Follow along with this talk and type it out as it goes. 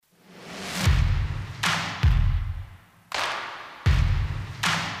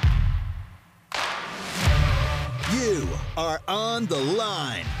are on the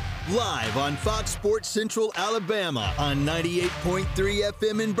line. Live on Fox Sports Central Alabama on 98.3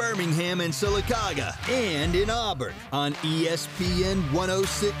 FM in Birmingham and Sylacauga and in Auburn on ESPN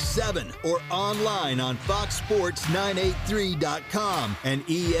 106.7 or online on foxsports983.com and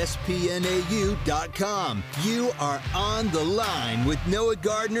espnau.com. You are on the line with Noah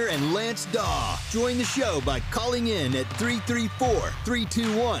Gardner and Lance Dawe. Join the show by calling in at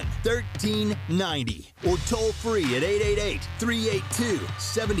 334-321-1390 or toll free at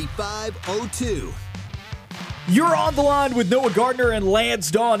 888-382-7502. You're on the line with Noah Gardner and Lance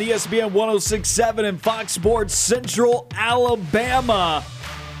Dawe on ESPN 106.7 and Fox Sports Central Alabama.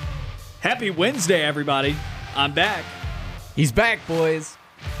 Happy Wednesday, everybody. I'm back. He's back, boys.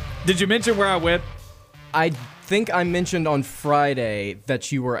 Did you mention where I went? I think I mentioned on Friday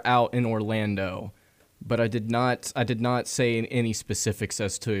that you were out in Orlando, but I did not say any specifics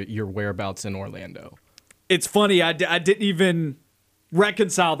as to your whereabouts in Orlando. It's funny, I didn't even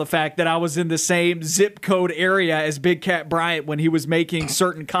reconcile the fact that I was in the same zip code area as Big Kat Bryant when he was making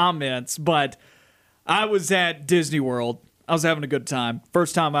certain comments, but I was at Disney World. I was having a good time.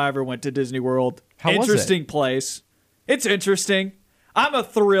 First time I ever went to Disney World. How was it? Interesting place. It's interesting. I'm a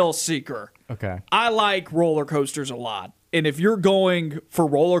thrill seeker. Okay. I like roller coasters a lot. And if you're going for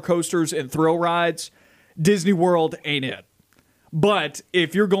roller coasters and thrill rides, Disney World ain't it. But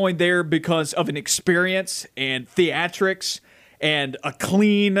if you're going there because of an experience and theatrics and a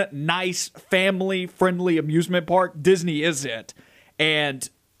clean, nice, family-friendly amusement park, Disney is it. And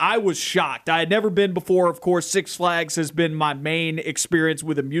I was shocked. I had never been before. Of course, Six Flags has been my main experience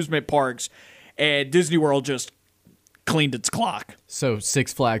with amusement parks, and Disney World just cleaned its clock. So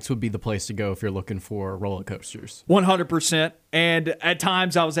Six Flags would be the place to go if you're looking for roller coasters. 100%. And at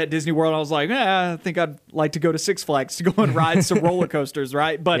times I was at Disney World, I was like, I think I'd like to go to Six Flags to go and ride some roller coasters,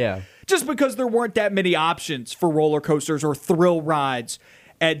 right? But yeah. Just because there weren't that many options for roller coasters or thrill rides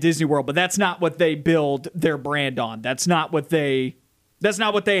at Disney World, but that's not what they build their brand on. That's not what they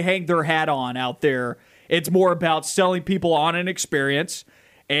hang their hat on out there. It's more about selling people on an experience.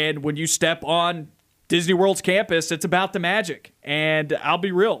 And when you step on Disney World's campus, it's about the magic. And I'll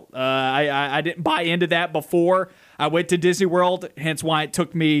be real, I didn't buy into that before I went to Disney World, hence why it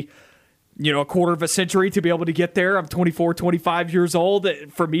took me, a quarter of a century to be able to get there. I'm 24, 25 years old.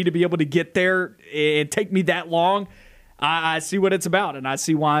 For me to be able to get there and take me that long, I see what it's about, and I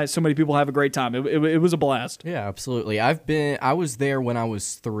see why so many people have a great time. It was a blast. Yeah, absolutely. I was there when I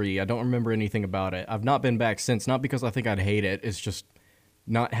was 3. I don't remember anything about it. I've not been back since, not because I think I'd hate it. It's just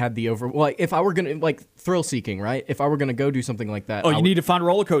not had the if I were going to, thrill seeking, right? If I were going to go do something like that. You need to find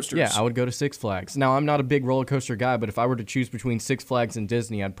roller coasters. Yeah, I would go to Six Flags. Now, I'm not a big roller coaster guy, but if I were to choose between Six Flags and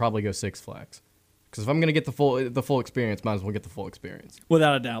Disney, I'd probably go Six Flags. Because if I'm going to get the full experience, might as well get the full experience.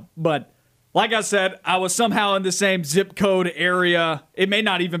 Without a doubt. But like I said, I was somehow in the same zip code area. It may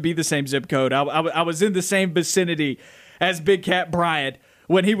not even be the same zip code. I was in the same vicinity as Big Kat Bryant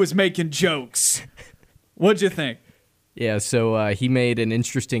when he was making jokes. What'd you think? Yeah, so he made an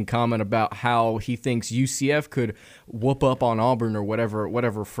interesting comment about how he thinks UCF could whoop up on Auburn or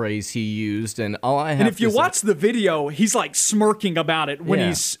whatever phrase he used, and all I have. And if you watch the video, he's like smirking about it when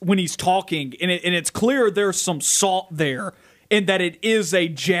he's talking, and it's clear there's some salt there, and that it is a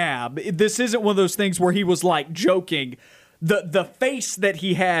jab. This isn't one of those things where he was like joking. The face that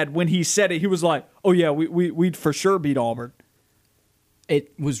he had when he said it, he was like, "Oh yeah, we'd for sure beat Auburn."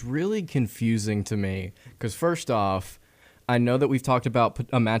 It was really confusing to me because first off, I know that we've talked about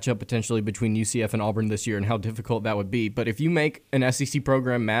a matchup potentially between UCF and Auburn this year and how difficult that would be. But if you make an SEC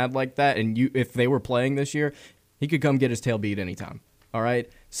program mad like that, and if they were playing this year, he could come get his tail beat anytime. All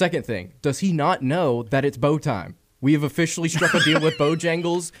right? Second thing, does he not know that it's bow time? We have officially struck a deal with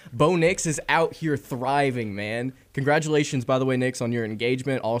Bojangles. Bo Nix is out here thriving, man. Congratulations, by the way, Nix, on your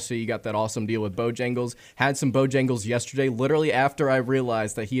engagement. Also, you got that awesome deal with Bojangles. Had some Bojangles yesterday. Literally after I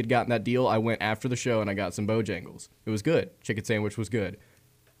realized that he had gotten that deal, I went after the show and I got some Bojangles. It was good. Chicken sandwich was good.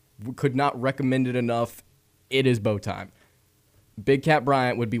 Could not recommend it enough. It is bow time. Big Kat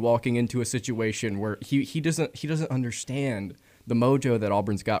Bryant would be walking into a situation where he doesn't understand the mojo that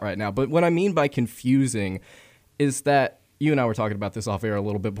Auburn's got right now. But what I mean by confusing is that you and I were talking about this off air a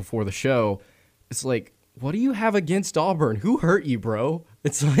little bit before the show. It's like, what do you have against Auburn? Who hurt you, bro?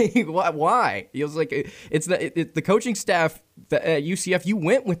 It's like, why? It was like, it's the coaching staff at UCF. You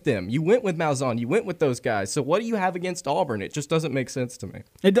went with them. You went with Malzahn. You went with those guys. So what do you have against Auburn? It just doesn't make sense to me.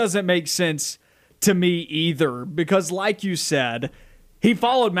 It doesn't make sense to me either because, like you said, he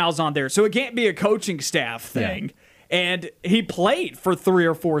followed Malzahn there. So it can't be a coaching staff thing. Yeah. And he played for 3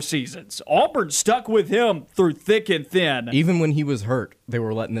 or 4 seasons. Auburn stuck with him through thick and thin. Even when he was hurt, they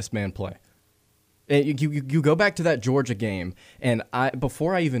were letting this man play. You go back to that Georgia game, and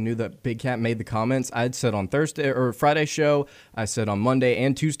before I even knew that Big Kat made the comments, I'd said on Thursday or Friday show, I said on Monday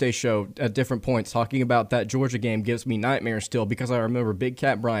and Tuesday show at different points, talking about that Georgia game gives me nightmares still, because I remember Big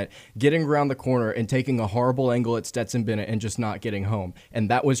Kat Bryant getting around the corner and taking a horrible angle at Stetson Bennett and just not getting home. And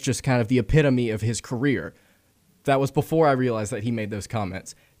that was just kind of the epitome of his career. That was before I realized that he made those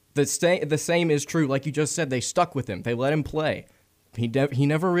comments. The same is true, like you just said, they stuck with him. They let him play. He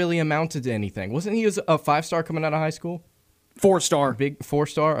never really amounted to anything. Wasn't he a 5-star coming out of high school? 4-star. Big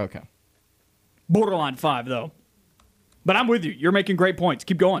 4-star? Okay. Borderline 5, though. But I'm with you. You're making great points.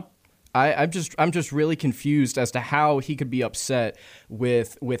 Keep going. I'm just really confused as to how he could be upset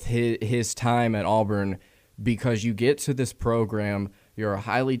with his time at Auburn, because you get to this program, you're a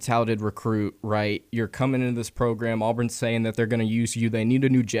highly touted recruit, right? You're coming into this program, Auburn's saying that they're going to use you. They need a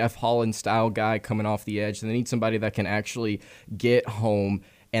new Jeff Holland-style guy coming off the edge. They need somebody that can actually get home,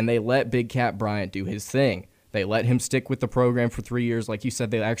 and they let Big Kat Bryant do his thing. They let him stick with the program for 3 years. Like you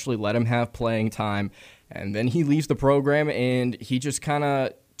said, they actually let him have playing time, and then he leaves the program, and he just kind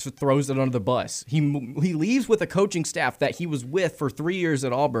of throws it under the bus. He leaves with a coaching staff that he was with for 3 years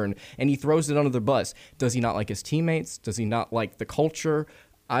at Auburn, and he throws it under the bus. Does he not like his teammates? Does he not like the culture?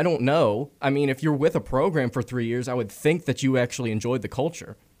 I don't know. I mean, if you're with a program for 3 years, I would think that you actually enjoyed the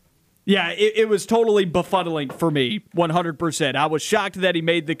culture. Yeah, it was totally befuddling for me, 100%. I was shocked that he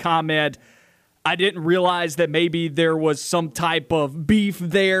made the comment. I didn't realize that maybe there was some type of beef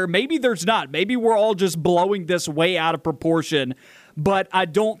there. Maybe there's not. Maybe we're all just blowing this way out of proportion. But I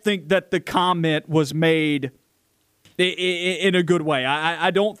don't think that the comment was made in a good way.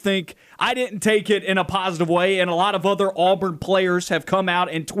 I don't think – I didn't take it in a positive way, and a lot of other Auburn players have come out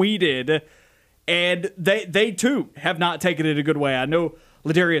and tweeted, and they too have not taken it in a good way. I know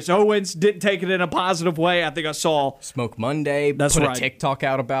Ladarius Owens didn't take it in a positive way. I think I saw – Smoke Monday, that's put right. a TikTok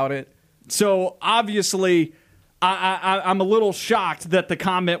out about it. So, obviously, I'm a little shocked that the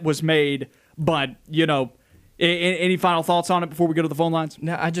comment was made, but, you know – any final thoughts on it before we go to the phone lines?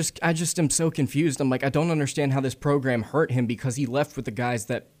 No, I just am so confused. I'm like, I don't understand how this program hurt him, because he left with the guys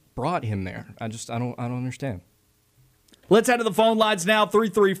that brought him there. I don't understand. Let's head to the phone lines now.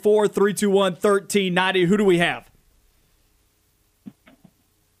 334-321-1390. Who do we have?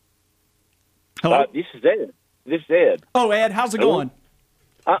 Hello? This is Ed. Oh, Ed, how's it going?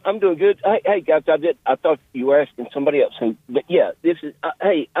 I'm doing good. Hey, guys, I thought you were asking somebody else. But yeah, this is.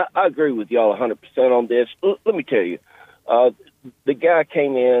 I agree with y'all 100% on this. Let me tell you, the guy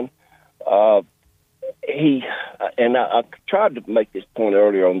came in. I tried to make this point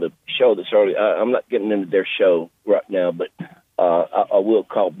earlier on the show. I'm not getting into their show right now, but I will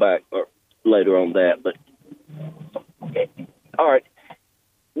call back later on that. But all right,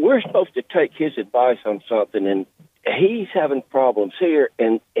 we're supposed to take his advice on something, and he's having problems here,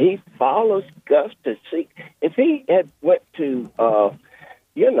 and he follows Gus to see if he had went to,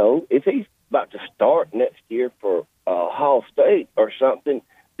 if he's about to start next year for Hall State or something,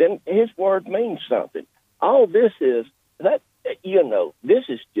 then his word means something. All this is that, this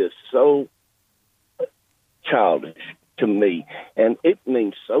is just so childish to me, and it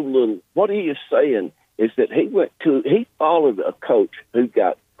means so little. What he is saying is that he followed a coach who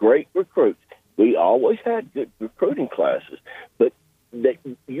got great recruits. We always had good recruiting classes, but we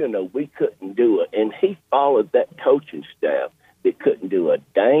couldn't do it. And he followed that coaching staff that couldn't do a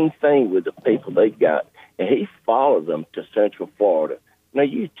dang thing with the people they got, and he followed them to Central Florida. Now,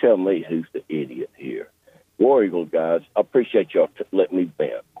 you tell me who's the idiot here. War Eagle, guys, I appreciate y'all letting me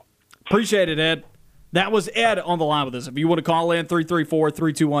vent. Appreciate it, Ed. That was Ed on the line with us. If you want to call in,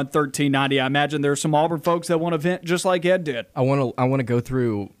 334-321-1390. I imagine there's some Auburn folks that want to vent just like Ed did. I want to go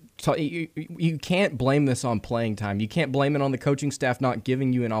through. So you can't blame this on playing time. You can't blame it on the coaching staff not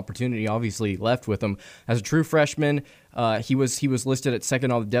giving you an opportunity. Obviously, left with him as a true freshman. He was listed at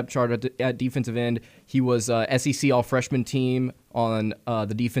second on the depth chart at defensive end. He was SEC All Freshman team on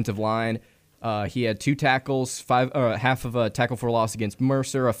the defensive line. He had 2 tackles, half of a tackle for loss against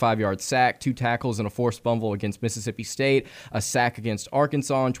Mercer, a 5-yard sack, 2 tackles, and a forced fumble against Mississippi State, a sack against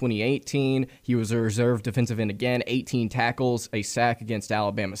Arkansas in 2018. He was a reserve defensive end again, 18 tackles, a sack against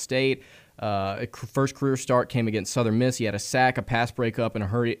Alabama State. First career start came against Southern Miss. He had a sack, a pass breakup, and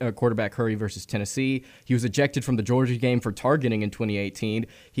a quarterback hurry versus Tennessee. He was ejected from the Georgia game for targeting in 2018.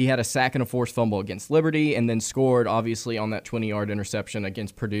 He had a sack and a forced fumble against Liberty, and then scored, obviously, on that 20-yard interception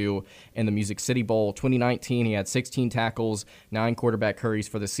against Purdue in the Music City Bowl. 2019, he had 16 tackles, 9 quarterback hurries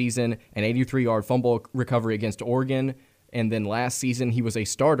for the season, an 83-yard fumble recovery against Oregon. And then last season, he was a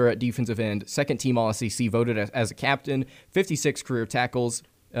starter at defensive end, second-team All-SEC, voted as a captain, 56 career tackles,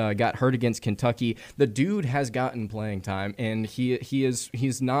 got hurt against Kentucky. The dude has gotten playing time, and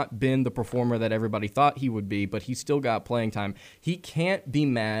he's not been the performer that everybody thought he would be, but he's still got playing time. He can't be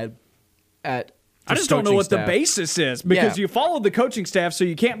mad at I just don't know what the basis is, because you follow the coaching staff, so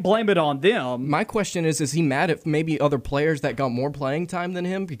you can't blame it on them. My question is he mad at maybe other players that got more playing time than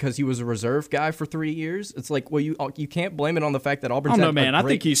him because he was a reserve guy for 3 years? It's like, well, you can't blame it on the fact that Auburn's I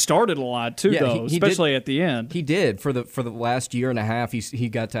think he started a lot too, though, especially at the end. He did. For the last year and a half, he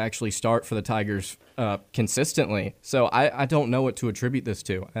got to actually start for the Tigers consistently. So I don't know what to attribute this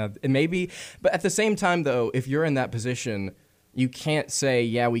to. It may be, but at the same time, though, if you're in that position, you can't say,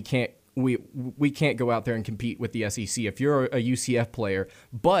 we can't go out there and compete with the SEC if you're a UCF player.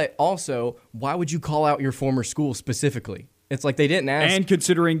 But also, why would you call out your former school specifically? It's like they didn't ask. And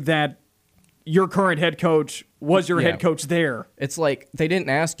considering that your current head coach was your head coach there. It's like they didn't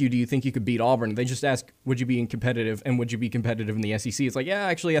ask you, do you think you could beat Auburn? They just asked, would you be competitive, and would you be competitive in the SEC? It's like, yeah,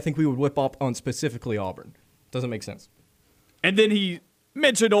 actually, I think we would whip up on specifically Auburn. Doesn't make sense. And then he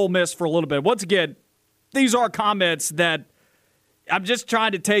mentioned Ole Miss for a little bit. Once again, these are comments that I'm just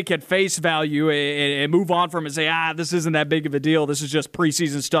trying to take at face value and move on from it and say, this isn't that big of a deal. This is just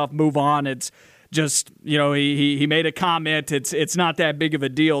preseason stuff. Move on. It's just, he made a comment. It's not that big of a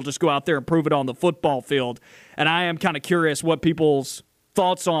deal. Just go out there and prove it on the football field. And I am kind of curious what people's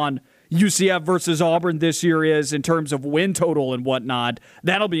thoughts on UCF versus Auburn this year is in terms of win total and whatnot.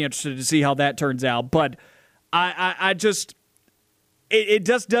 That'll be interesting to see how that turns out. But I just, it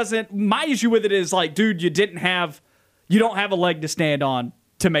just doesn't, my issue with it is like, dude, you don't have a leg to stand on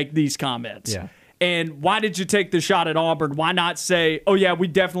to make these comments. Yeah. And why did you take the shot at Auburn? Why not say, oh, yeah, we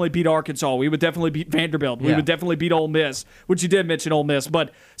definitely beat Arkansas. We would definitely beat Vanderbilt. We would definitely beat Ole Miss, which you did mention Ole Miss.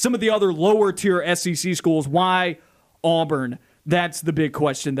 But some of the other lower-tier SEC schools, why Auburn? That's the big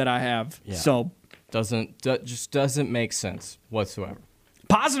question that I have. Yeah. So just doesn't make sense whatsoever.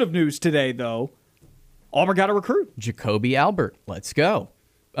 Positive news today, though. Auburn got a recruit. Jacoby Albert. Let's go.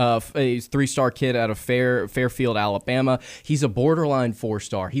 A 3-star kid out of Fairfield, Alabama. He's a borderline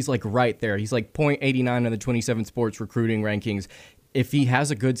 4-star. He's like right there. He's like .89 in the 27 Sports recruiting rankings. If he has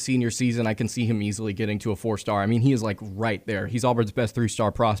a good senior season, I can see him easily getting to a 4-star. I mean, he is like right there. He's Auburn's best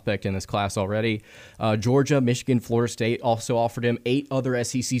 3-star prospect in this class already. Georgia, Michigan, Florida State also offered him. 8 other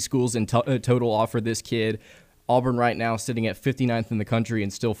SEC schools in total offered this kid. Auburn right now sitting at 59th in the country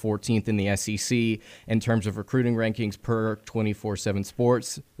and still 14th in the SEC in terms of recruiting rankings per 24/7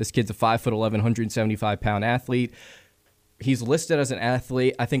 Sports. This kid's a 5'11", 175-pound athlete. He's listed as an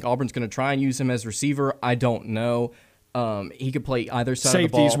athlete. I think Auburn's going to try and use him as receiver. I don't know. He could play either side of the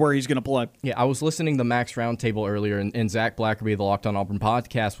ball. Safety's where he's going to play. Yeah, I was listening to the Max Roundtable earlier, and Zach Blackerby, the Locked on Auburn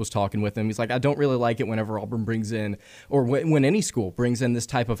podcast, was talking with him. He's like, I don't really like it whenever Auburn brings in, or when any school brings in this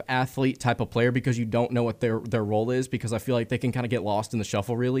type of athlete, type of player, because you don't know what their role is, because I feel like they can kind of get lost in the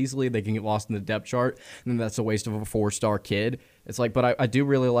shuffle real easily. They can get lost in the depth chart, and then that's a waste of a 4-star kid. It's like, but I do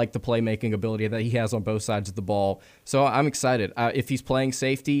really like the playmaking ability that he has on both sides of the ball. So I'm excited. If he's playing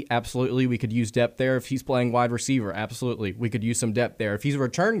safety, absolutely, we could use depth there. If he's playing wide receiver, absolutely, we could use some depth there. If he's a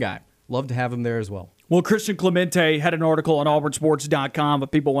return guy, love to have him there as well. Well, Christian Clemente had an article on auburnsports.com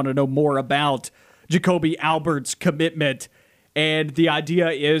if people want to know more about Jacoby Albert's commitment. And the idea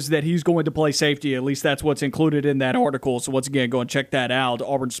is that he's going to play safety. At least that's what's included in that article. So once again, go and check that out,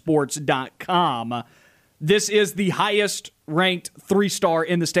 auburnsports.com. This is the highest-ranked 3-star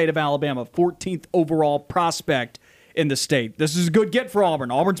in the state of Alabama, 14th overall prospect in the state. This is a good get for Auburn.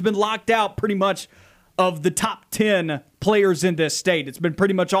 Auburn's been locked out pretty much of the top 10 players in this state. It's been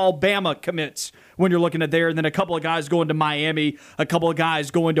pretty much all Bama commits when you're looking at there, and then a couple of guys going to Miami, a couple of guys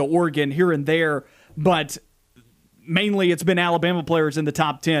going to Oregon here and there, but mainly it's been Alabama players in the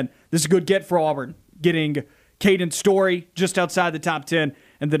top 10. This is a good get for Auburn, getting Caden Story just outside the top 10,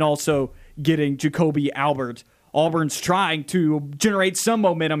 and then also getting Jacoby Albert. Auburn's trying to generate some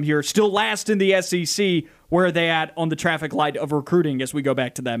momentum here. Still last in the SEC. Where are they at on the traffic light of recruiting as we go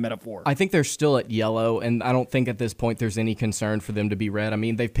back to that metaphor? I think they're still at yellow, and I don't think at this point there's any concern for them to be red. I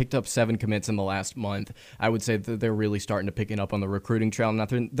mean, they've picked up 7 commits in the last month. I would say that they're really starting to pick it up on the recruiting trail. Now,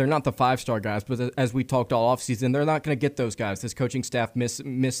 they're not the 5-star guys, but as we talked all offseason, they're not going to get those guys. This coaching staff missed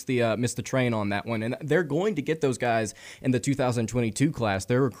the train on that one, and they're going to get those guys in the 2022 class.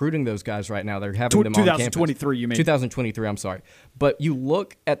 They're recruiting those guys right now. They're having them on campus. 2023, you mean? 2023, I'm sorry. But you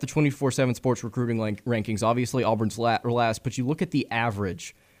look at the 24/7 Sports recruiting rankings. Obviously, Auburn's last, but you look at the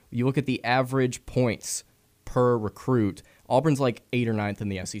average. You look at the average points per recruit. Auburn's like 8th or 9th in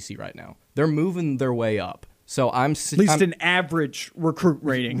the SEC right now. They're moving their way up. So at least an average recruit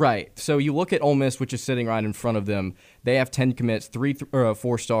rating. Right. So you look at Ole Miss, which is sitting right in front of them. They have 10 commits,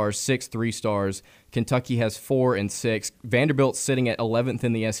 4 stars, 6 3 stars. Kentucky has 4 and 6. Vanderbilt's sitting at 11th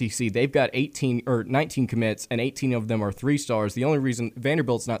in the SEC. They've got 19 commits, and 18 of them are 3 stars. The only reason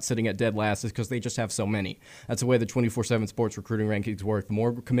Vanderbilt's not sitting at dead last is because they just have so many. That's the way the 24/7 Sports recruiting rankings work. The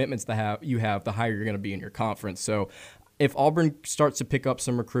more commitments you have, the higher you're going to be in your conference. So if Auburn starts to pick up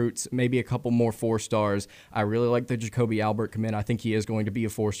some recruits, maybe a couple more 4 stars, I really like the Jacoby Albert commit. I think he is going to be a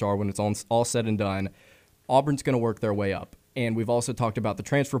 4 star when it's all said and done. Auburn's going to work their way up. And we've also talked about the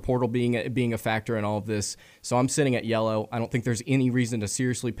transfer portal being a factor in all of this. So I'm sitting at yellow. I don't think there's any reason to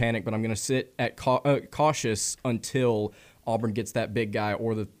seriously panic, but I'm going to sit at cautious until Auburn gets that big guy,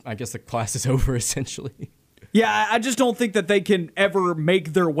 or I guess the class is over essentially. Yeah, I just don't think that they can ever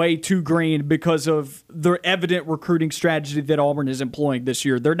make their way to green because of the evident recruiting strategy that Auburn is employing this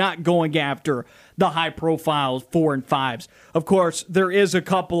year. They're not going after the high-profile 4 and 5s. Of course, there is a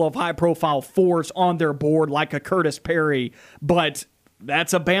couple of high-profile 4s on their board, like a Curtis Perry, but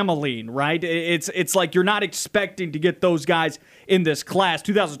that's a Bama lean, right? It's like you're not expecting to get those guys in this class.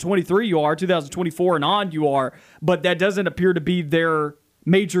 2023 you are, 2024 and on you are, but that doesn't appear to be their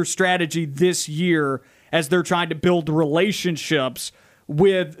major strategy this year, as they're trying to build relationships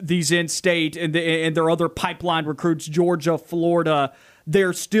with these in-state and their other pipeline recruits, Georgia, Florida.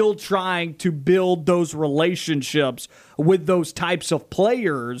 They're still trying to build those relationships with those types of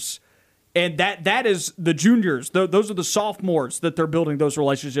players, and that is the juniors. Those are the sophomores that they're building those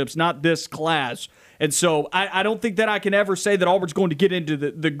relationships, not this class. And so I don't think that I can ever say that Auburn's going to get into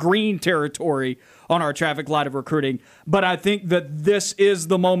the green territory on our traffic light of recruiting, but I think that this is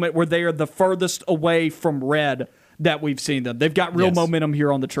the moment where they are the furthest away from red that we've seen them. They've got real momentum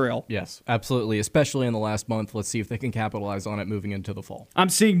here on the trail. Yes, absolutely, especially in the last month. Let's see if they can capitalize on it moving into the fall. I'm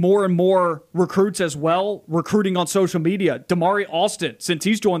seeing more and more recruits as well, recruiting on social media. Damari Alston, since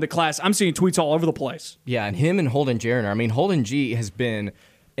he's joined the class, I'm seeing tweets all over the place. Yeah, and him and Holden Jariner. I mean, Holden G has been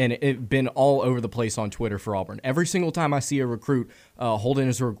all over the place on Twitter for Auburn. Every single time I see a recruit, Holden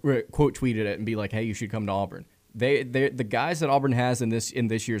has quote tweeted it and be like, "Hey, you should come to Auburn." The guys that Auburn has in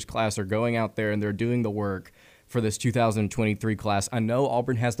this year's class are going out there and they're doing the work for this 2023 class. I know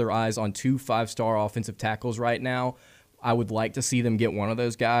Auburn has their eyes on 2 5-star offensive tackles right now. I would like to see them get one of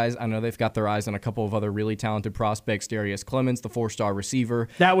those guys. I know they've got their eyes on a couple of other really talented prospects. Darius Clemens, the 4-star receiver.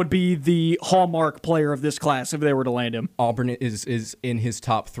 That would be the hallmark player of this class if they were to land him. Auburn is in his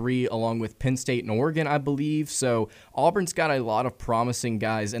top 3, along with Penn State and Oregon, I believe. So Auburn's got a lot of promising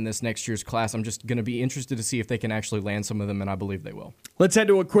guys in this next year's class. I'm just going to be interested to see if they can actually land some of them, and I believe they will. Let's head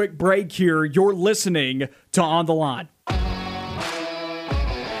to a quick break here. You're listening to On the Line.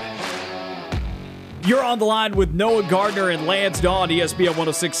 You're on the line with Noah Gardner and Lance Dawe on ESPN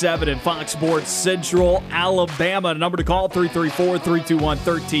 106.7 and Fox Sports Central Alabama. Number to call,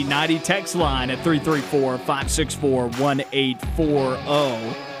 334-321-1390. Text line at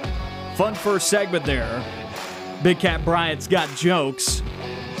 334-564-1840. Fun first segment there. Big Kat Bryant's got jokes.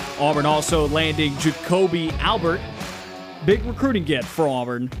 Auburn also landing Jacoby Albert. Big recruiting get for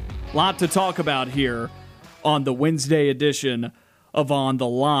Auburn. Lot to talk about here on the Wednesday edition of On the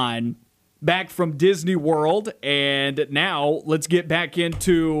Line. Back from Disney World, and now let's get back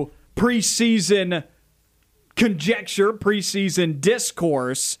into preseason conjecture, preseason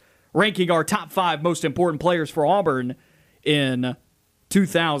discourse, ranking our top 5 most important players for Auburn in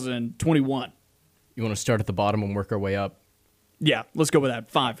 2021. You want to start at the bottom and work our way up? Yeah, let's go with that.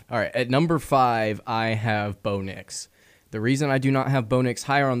 5. All right, at number 5, I have Bo Nix. The reason I do not have Bo Nix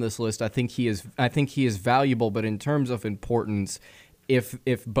higher on this list, I think he is valuable, but in terms of importance,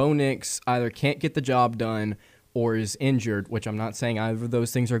 if Bo Nix either can't get the job done or is injured, which I'm not saying either of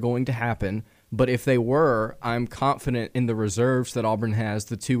those things are going to happen, but if they were, I'm confident in the reserves that Auburn has,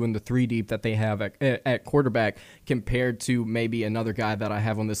 the 2 and the 3 deep that they have at quarterback, compared to maybe another guy that I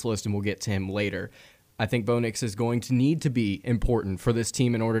have on this list, and we'll get to him later. I think Bo Nix is going to need to be important for this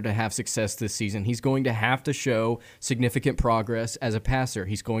team in order to have success this season. He's going to have to show significant progress as a passer.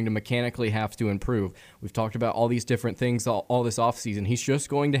 He's going to mechanically have to improve. We've talked about all these different things all this offseason. He's just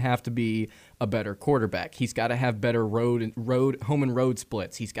going to have to be a better quarterback. He's got to have better home and road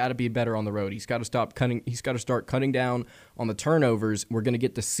splits. He's got to be better on the road. He's got to start cutting down on the turnovers. We're going to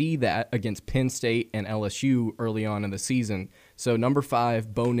get to see that against Penn State and LSU early on in the season. So number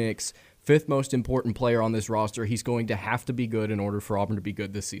 5, Bo Nix, 5th most important player on this roster. He's going to have to be good in order for Auburn to be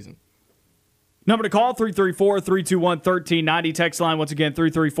good this season. Number to call, 334-321-1390. Text line, once again,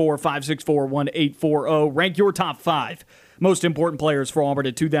 334-564-1840. Rank your top 5 most important players for Auburn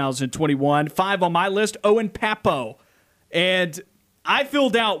in 2021. 5 on my list, Owen Pappoe. And I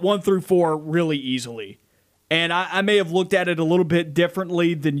filled out 1 through 4 really easily. and I may have looked at it a little bit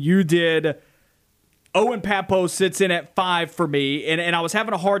differently than you did. Owen Pappoe sits in at 5 for me, and I was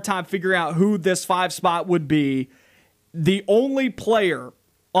having a hard time figuring out who this 5 spot would be. The only player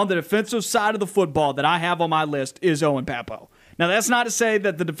on the defensive side of the football that I have on my list is Owen Pappoe. Now, that's not to say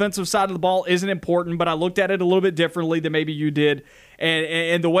that the defensive side of the ball isn't important, but I looked at it a little bit differently than maybe you did.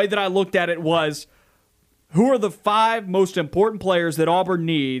 And the way that I looked at it was, who are the 5 most important players that Auburn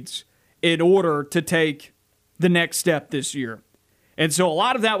needs in order to take the next step this year? And so a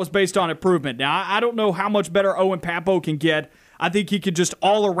lot of that was based on improvement. Now, I don't know how much better Owen Pappoe can get. I think he could just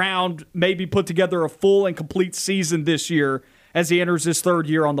all around maybe put together a full and complete season this year as he enters his 3rd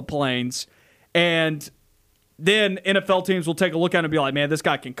year on the Plains. And then NFL teams will take a look at him and be like, man, this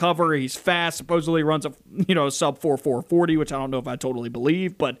guy can cover. He's fast. Supposedly runs a sub 4.40, which I don't know if I totally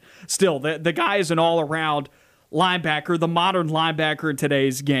believe. But still, the guy is an all-around linebacker, the modern linebacker in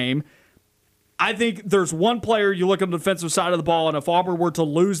today's game. I think there's one player you look at the defensive side of the ball, and if Auburn were to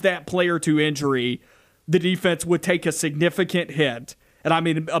lose that player to injury, the defense would take a significant hit. And I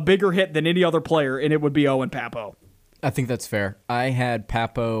mean a bigger hit than any other player, and it would be Owen Pappoe. I think that's fair. I had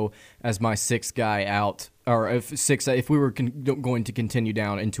Pappoe as my 6th guy out, or if we were going to continue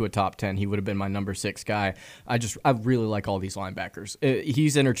down into a top 10, he would have been my number 6 guy. I really like all these linebackers.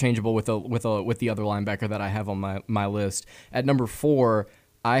 He's interchangeable with the other linebacker that I have on my list. At number 4,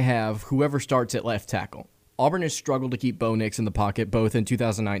 I have whoever starts at left tackle. Auburn has struggled to keep Bo Nix in the pocket both in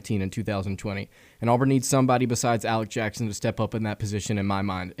 2019 and 2020, and Auburn needs somebody besides Alec Jackson to step up in that position in my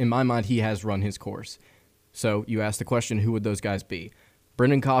mind. In my mind, he has run his course. So you asked the question, who would those guys be?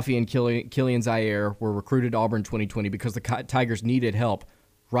 Brendan Coffey and Killian Zaire were recruited to Auburn 2020 because the Tigers needed help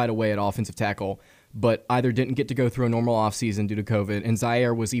right away at offensive tackle, but either didn't get to go through a normal offseason due to COVID, and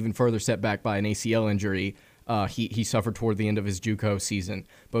Zaire was even further set back by an ACL injury he suffered toward the end of his JUCO season.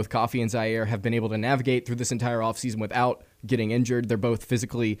 Both Coffey and Zaire have been able to navigate through this entire offseason without getting injured. They're both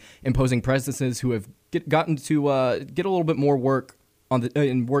physically imposing presences who have gotten to get a little bit more work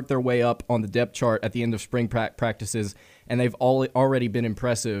and work their way up on the depth chart at the end of spring practices, and they've already been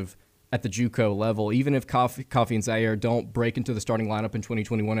impressive at the JUCO level. Even if Coffey and Zaire don't break into the starting lineup in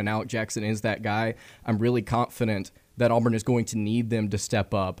 2021 and Alec Jackson is that guy, I'm really confident that Auburn is going to need them to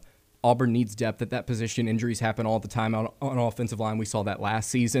step up. Auburn needs depth at that position. Injuries happen all the time on offensive line. We saw that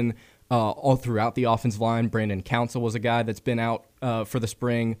last season all throughout the offensive line. Brandon Council was a guy that's been out for the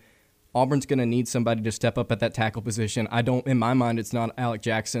spring. Auburn's going to need somebody to step up at that tackle position. In my mind, it's not Alec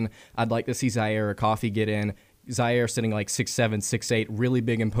Jackson. I'd like to see Zaire or Coffey get in. Zaire sitting like 6'7", 6'8", really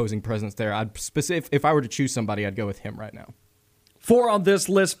big imposing presence there. If I were to choose somebody, I'd go with him right now. 4 on this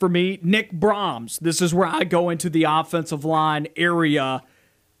list for me, Nick Brahms. This is where I go into the offensive line area.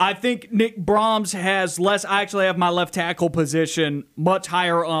 I think Nick Brahms has less. I actually have my left tackle position much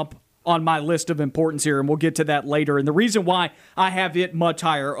higher up on my list of importance here, and we'll get to that later. And the reason why I have it much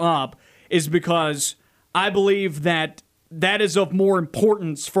higher up is because I believe that is of more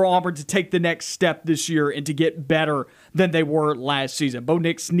importance for Auburn to take the next step this year and to get better than they were last season. Bo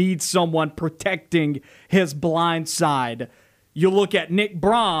Nix needs someone protecting his blind side. You look at Nick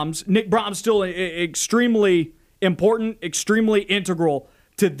Brahms still extremely important, extremely integral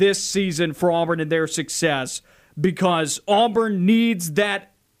to this season for Auburn and their success, because Auburn needs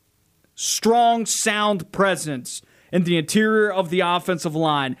that strong, sound presence in the interior of the offensive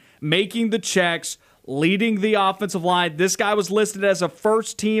line, making the checks, leading the offensive line. This guy was listed as a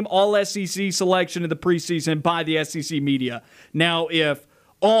first-team All-SEC selection in the preseason by the SEC media. Now, if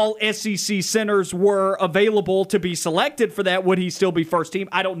all SEC centers were available to be selected for that, would he still be first team?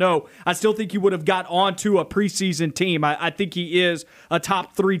 I don't know. I still think he would have got onto a preseason team. I think he is a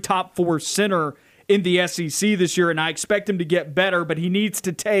top 3, top 4 center in the SEC this year, and I expect him to get better, but he needs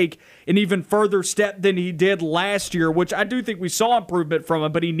to take an even further step than he did last year, which I do think we saw improvement from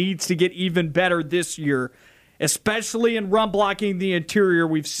him, but he needs to get even better this year, especially in run blocking the interior.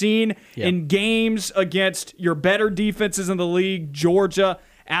 We've seen in games against your better defenses in the league, Georgia,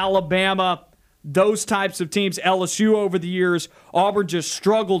 Alabama, those types of teams, LSU over the years, Auburn just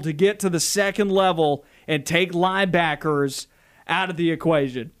struggled to get to the second level and take linebackers out of the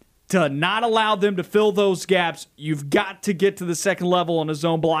equation. To not allow them to fill those gaps, you've got to get to the second level in a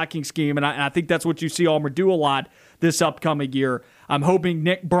zone blocking scheme, and I think that's what you see Auburn do a lot this upcoming year. I'm hoping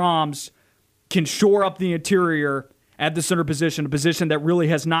Nick Brahms can shore up the interior at the center position, a position that really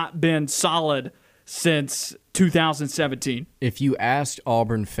has not been solid since 2017. If you asked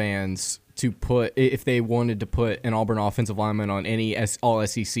Auburn fans if they wanted to put an Auburn offensive lineman on any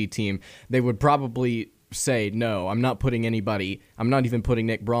All-SEC team, they would probably say, no, I'm not putting anybody. I'm not even putting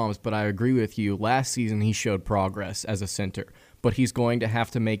Nick Brahms, but I agree with you. Last season, he showed progress as a center. but he's going to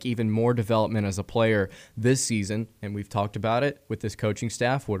have to make even more development as a player this season. And we've talked about it with this coaching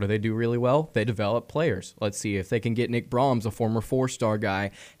staff. What do they do really well? They develop players. Let's see if they can get Nick Brahms, a former 4-star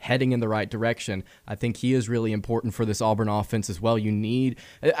guy, heading in the right direction. I think he is really important for this Auburn offense as well.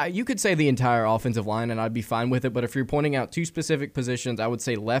 You could say the entire offensive line, and I'd be fine with it, but if you're pointing out two specific positions, I would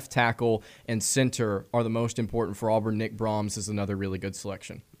say left tackle and center are the most important for Auburn. Nick Brahms is another really good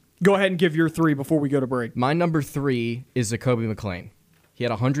selection. Go ahead and give your 3 before we go to break. My number 3 is Zakoby McClain. He had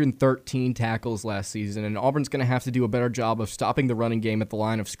 113 tackles last season, and Auburn's going to have to do a better job of stopping the running game at the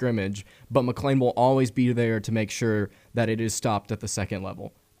line of scrimmage, but McClain will always be there to make sure that it is stopped at the second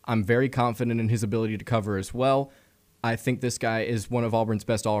level. I'm very confident in his ability to cover as well. I think this guy is one of Auburn's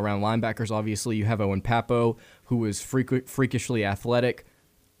best all-around linebackers. Obviously, you have Owen Papo, who is freakishly athletic.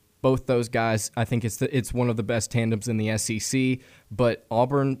 Both those guys, I think it's one of the best tandems in the SEC. But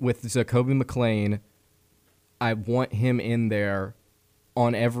Auburn with Zakoby McClain, I want him in there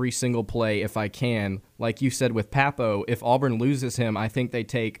on every single play if I can. Like you said with Papo, if Auburn loses him, I think they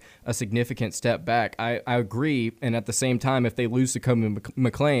take a significant step back. I agree, and at the same time, if they lose Zakoby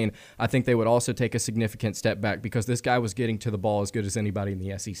McClain, I think they would also take a significant step back because this guy was getting to the ball as good as anybody in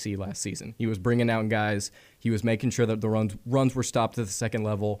the SEC last season. He was bringing out guys. He was making sure that the runs were stopped at the second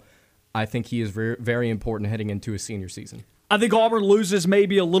level. I think he is very, very important heading into his senior season. I think Auburn loses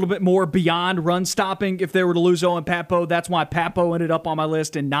maybe a little bit more beyond run stopping if they were to lose Owen Papo. That's why Papo ended up on my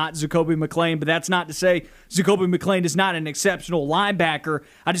list and not Zakoby McClain. But that's not to say Zakoby McClain is not an exceptional linebacker.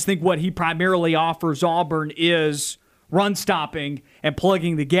 I just think what he primarily offers Auburn is run stopping and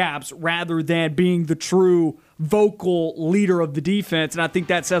plugging the gaps rather than being the true vocal leader of the defense. And I think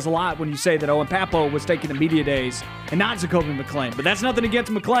that says a lot when you say that Owen Papo was taking the media days and not Zakoby McClain. But that's nothing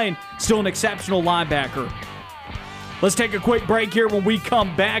against McClain. Still an exceptional linebacker. Let's take a quick break here. When we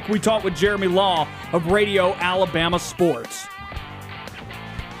come back, we talk with Jeremy Law of Radio Alabama Sports.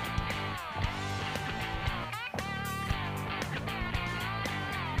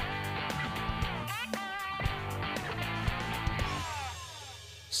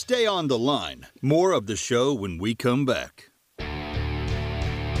 Stay on the line. More of the show when we come back.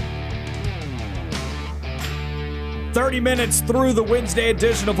 30 minutes through the Wednesday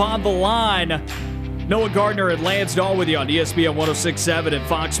edition of On the Line. Noah Gardner and Lance Dawe with you on ESPN 106.7 and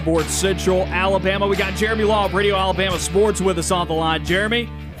Fox Sports Central Alabama. We got Jeremy Law of Radio Alabama Sports with us on the line. Jeremy,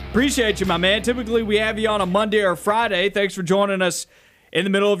 appreciate you, my man. Typically, we have you on a Monday or Friday. Thanks for joining us in the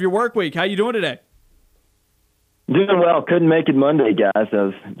middle of your work week. How you doing today? Doing well. Couldn't make it Monday, guys. I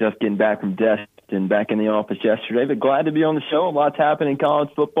was just getting back from Destin, back in the office yesterday, but glad to be on the show. A lot's happening in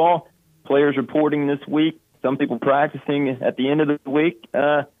college football. Players reporting this week. Some people practicing at the end of the week.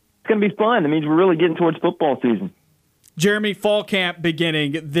 It's going to be fun. That means we're really getting towards football season. Jeremy, fall camp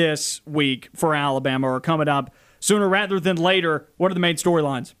beginning this week for Alabama, or coming up sooner rather than later. What are the main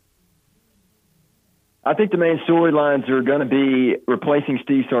storylines? I think the main storylines are going to be replacing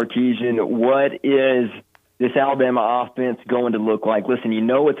Steve Sarkisian. What is this Alabama offense going to look like? Listen, you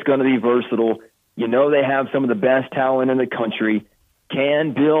know it's going to be versatile. You know they have some of the best talent in the country.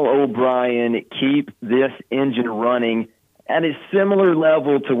 Can Bill O'Brien keep this engine running at a similar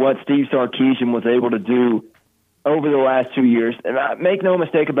level to what Steve Sarkisian was able to do over the last 2 years? And make no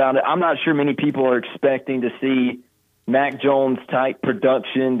mistake about it, I'm not sure many people are expecting to see Mac Jones-type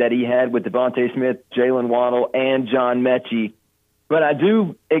production that he had with Devontae Smith, Jalen Waddle, and John Mechie. But I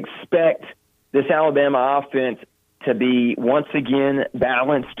do expect this Alabama offense to be, once again,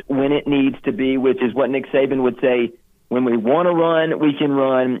 balanced when it needs to be, which is what Nick Saban would say. When we want to run, we can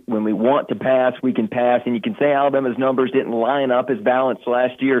run. When we want to pass, we can pass. And you can say Alabama's numbers didn't line up as balanced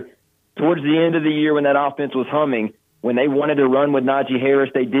last year. Towards the end of the year when that offense was humming, when they wanted to run with Najee Harris,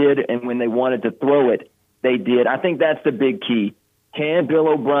 they did. And when they wanted to throw it, they did. I think that's the big key. Can Bill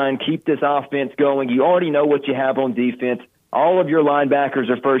O'Brien keep this offense going? You already know what you have on defense. All of your linebackers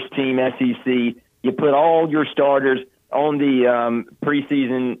are first-team SEC. You put all your starters on the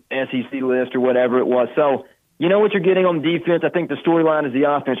preseason SEC list or whatever it was. So, you know what you're getting on defense. I think the storyline is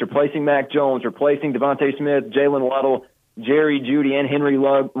the offense, replacing Mac Jones, replacing Devontae Smith, Jalen Waddle, Jerry Jeudy, and Henry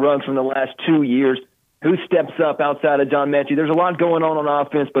Ruggs from the last 2 years. Who steps up outside of John Mechie? There's a lot going on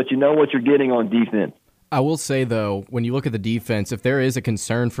offense, but you know what you're getting on defense. I will say, though, when you look at the defense, if there is a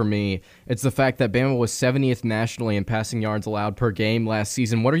concern for me, it's the fact that Bama was 70th nationally in passing yards allowed per game last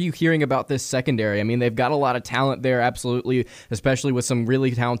season. What are you hearing about this secondary? I mean, they've got a lot of talent there, absolutely, especially with some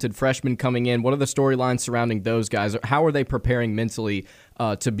really talented freshmen coming in. What are the storylines surrounding those guys? How are they preparing mentally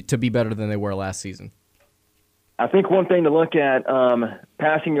to be better than they were last season? I think one thing to look at,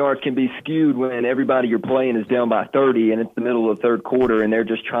 passing yards can be skewed when everybody you're playing is down by 30 and it's the middle of the third quarter and they're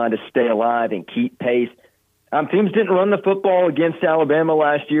just trying to stay alive and keep pace. Teams didn't run the football against Alabama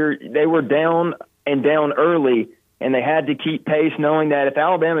last year. They were down and down early, and they had to keep pace knowing that if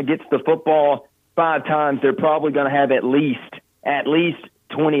Alabama gets the football 5 times, they're probably going to have at least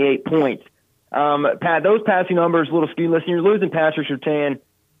 28 points. Pat, those passing numbers, a little skewed. Listen, you're losing Patrick Surtain,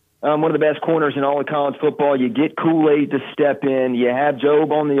 one of the best corners in all of college football. You get Kool-Aid to step in. You have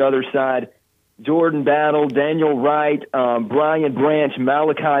Jobe on the other side, Jordan Battle, Daniel Wright, Brian Branch,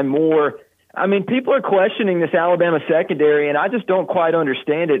 Malachi Moore. I mean, people are questioning this Alabama secondary, and I just don't quite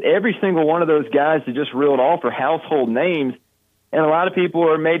understand it. Every single one of those guys that just reeled off are household names, and a lot of people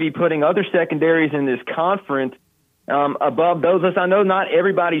are maybe putting other secondaries in this conference above those. I know not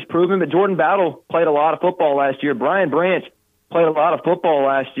everybody's proven, but Jordan Battle played a lot of football last year. Brian Branch played a lot of football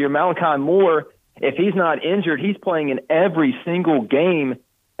last year. Malachi Moore, if he's not injured, he's playing in every single game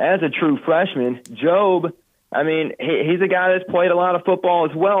as a true freshman. Jobe, I mean, he's a guy that's played a lot of football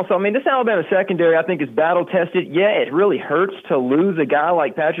as well. So, I mean, this Alabama secondary, I think, is battle-tested. Yeah, it really hurts to lose a guy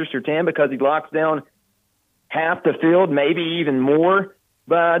like Patrick Surtain because he locks down half the field, maybe even more.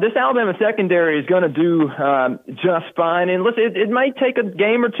 But this Alabama secondary is going to do just fine. And listen, it might take a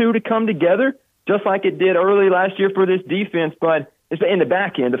game or two to come together, just like it did early last year for this defense. But it's in the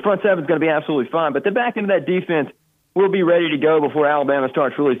back end. The front seven is going to be absolutely fine. But the back end of that defense will be ready to go before Alabama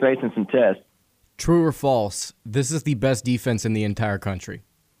starts really facing some tests. True or false, this is the best defense in the entire country?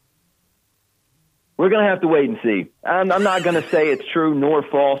 We're going to have to wait and see. I'm not going to say it's true nor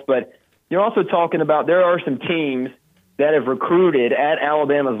false, but you're also talking about there are some teams that have recruited at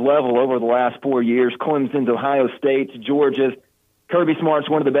Alabama's level over the last 4 years. Clemson's, Ohio State's, Georgia's. Kirby Smart's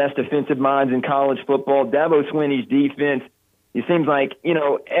one of the best defensive minds in college football. Dabo Swinney's defense, it seems like,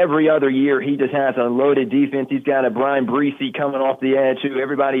 every other year he just has a loaded defense. He's got a Brian Breesy coming off the edge who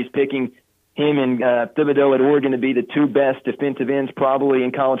everybody's picking him and Thibodeau at Oregon to be the 2 best defensive ends probably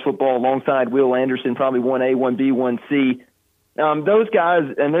in college football alongside Will Anderson, probably 1A, 1B, 1C. Those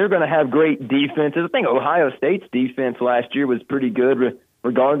guys, and they're going to have great defenses. I think Ohio State's defense last year was pretty good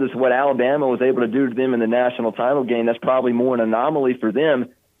regardless of what Alabama was able to do to them in the national title game. That's probably more an anomaly for them.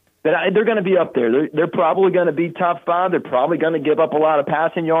 But they're going to be up there. They're probably going to be top 5. They're probably going to give up a lot of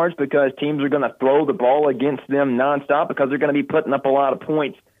passing yards because teams are going to throw the ball against them nonstop because they're going to be putting up a lot of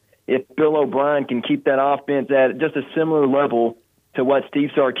points. If Bill O'Brien can keep that offense at just a similar level to what Steve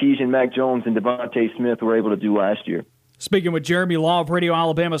Sarkisian, Mac Jones, and Devontae Smith were able to do last year. Speaking with Jeremy Law of Radio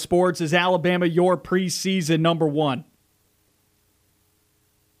Alabama Sports, is Alabama your preseason number 1?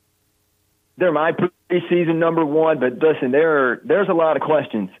 They're my preseason number 1, but listen, there's a lot of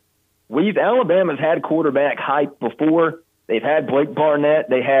questions. Alabama's had quarterback hype before. They've had Blake Barnett.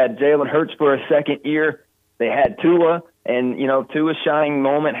 They had Jalen Hurts for a second year. They had Tua. And, Tua's shining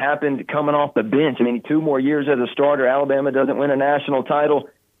moment happened coming off the bench. I mean, 2 more years as a starter, Alabama doesn't win a national title.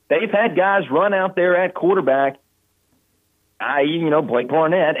 They've had guys run out there at quarterback, i.e., Blake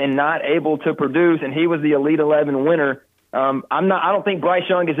Barnett, and not able to produce, and he was the Elite 11 winner. I don't think Bryce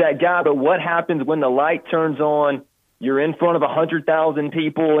Young is that guy, but what happens when the light turns on, you're in front of 100,000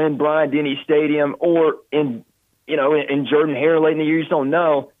 people in Bryant-Denny Stadium or in Jordan-Hare late in the year, you just don't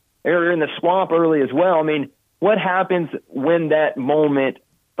know. They're in the swamp early as well. I mean, what happens when that moment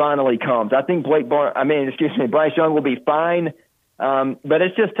finally comes? I think Bryce Young will be fine, but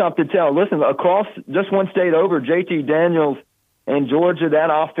it's just tough to tell. Listen, across just one state over, JT Daniels and Georgia, that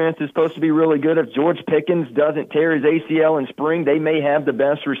offense is supposed to be really good. If George Pickens doesn't tear his ACL in spring, they may have the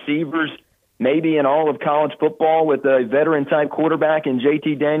best receivers maybe in all of college football with a veteran-type quarterback and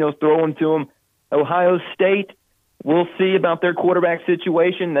JT Daniels throwing to him. Ohio State, we'll see about their quarterback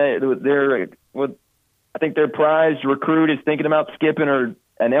situation. I think their prized recruit is thinking about skipping or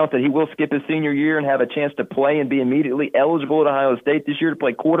announced that he will skip his senior year and have a chance to play and be immediately eligible at Ohio State this year to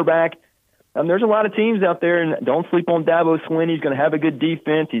play quarterback. There's a lot of teams out there, and don't sleep on Dabo Swinney. He's going to have a good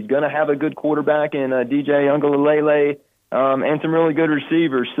defense. He's going to have a good quarterback in DJ Uiagalelei and some really good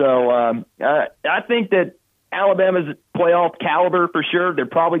receivers. So I think that Alabama's playoff caliber for sure. They're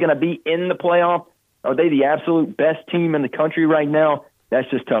probably going to be in the playoff. Are they the absolute best team in the country right now? That's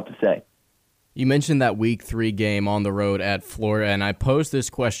just tough to say. You mentioned that Week 3 game on the road at Florida, and I posed this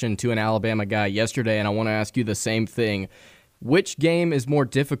question to an Alabama guy yesterday, and I want to ask you the same thing. Which game is more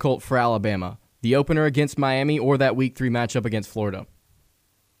difficult for Alabama, the opener against Miami or that Week 3 matchup against Florida?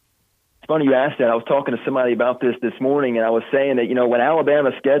 It's funny you asked that. I was talking to somebody about this morning, and I was saying that, when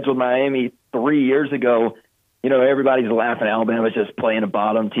Alabama scheduled Miami 3 years ago, everybody's laughing. Alabama's just playing a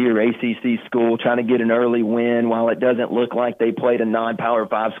bottom-tier ACC school, trying to get an early win while it doesn't look like they played a non-Power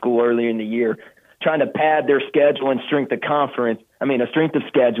 5 school earlier in the year, trying to pad their schedule and strength of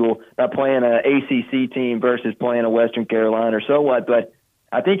schedule by playing an ACC team versus playing a Western Carolina or so what. But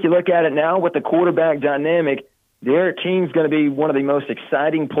I think you look at it now with the quarterback dynamic, Derek King's going to be one of the most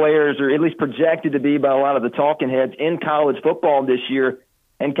exciting players, or at least projected to be by a lot of the talking heads in college football this year.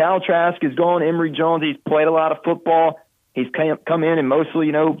 And Kyle Trask is gone. Emory Jones, he's played a lot of football. He's come in mostly,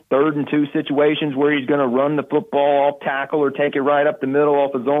 3rd and 2 situations where he's going to run the football off tackle or take it right up the middle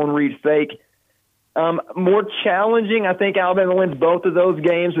off a zone read fake. More challenging, I think Alabama wins both of those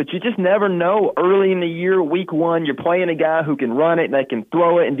games, but you just never know. Early in the year, week 1, you're playing a guy who can run it and they can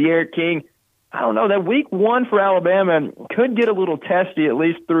throw it, and Derek King, I don't know, that week 1 for Alabama could get a little testy, at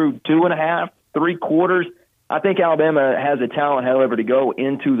least through 2.5, 3 quarters. I think Alabama has the talent, however, to go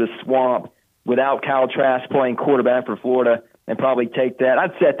into the swamp without Kyle Trask playing quarterback for Florida and probably take that.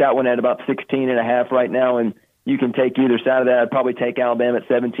 I'd set that one at about 16.5 right now, and you can take either side of that. I'd probably take Alabama at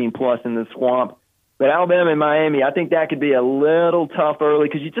 17+ in the swamp. But Alabama and Miami, I think that could be a little tough early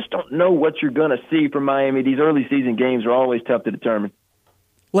because you just don't know what you're going to see from Miami. These early season games are always tough to determine.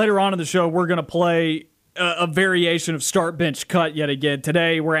 Later on in the show, we're going to play a variation of start, bench, cut yet again.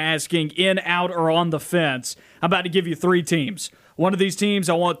 Today, we're asking in, out, or on the fence. I'm about to give you 3 teams. One of these teams,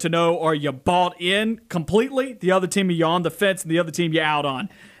 I want to know, are you bought in completely? The other team, are you on the fence? And the other team, you out on?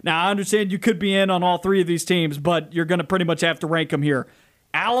 Now, I understand you could be in on all 3 of these teams, but you're going to pretty much have to rank them here.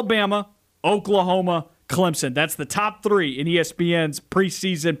 Alabama, Oklahoma, Clemson. That's the top 3 in ESPN's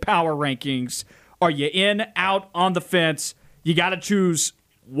preseason power rankings. Are you in, out, on the fence? You got to choose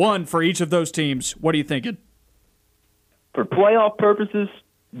one for each of those teams. What are you thinking? For playoff purposes,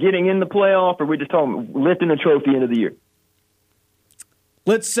 getting in the playoff, or we just talking lifting the trophy end of the year?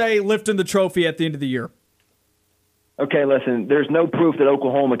 Let's say lifting the trophy at the end of the year. Okay, listen, there's no proof that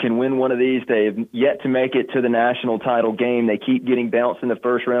Oklahoma can win one of these. They've yet to make it to the national title game. They keep getting bounced in the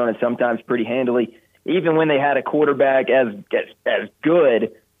first round and sometimes pretty handily. Even when they had a quarterback as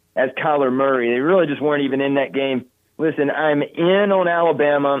good as Kyler Murray, they really just weren't even in that game. Listen, I'm in on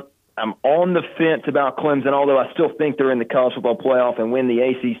Alabama. I'm on the fence about Clemson, although I still think they're in the college football playoff and win the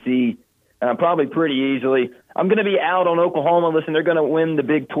ACC probably pretty easily. I'm going to be out on Oklahoma. Listen, they're going to win the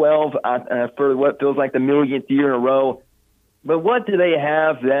Big 12 for what feels like the millionth year in a row. But what do they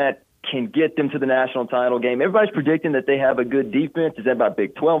have that can get them to the national title game? Everybody's predicting that they have a good defense. Is that by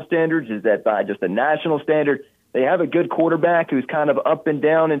Big 12 standards? Is that by just a national standard? They have a good quarterback who's kind of up and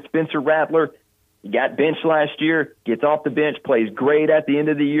down in Spencer Rattler. He got benched last year, gets off the bench, plays great at the end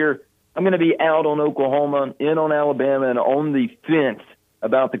of the year. I'm going to be out on Oklahoma, in on Alabama, and on the fence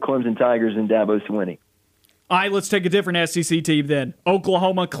about the Clemson Tigers and Dawe Swinney. All right, let's take a different SEC team then.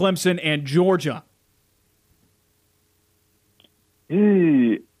 Oklahoma, Clemson, and Georgia.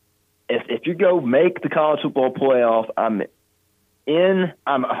 If you go make the college football playoff, I'm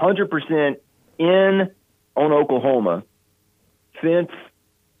 100% in on Oklahoma. Fence,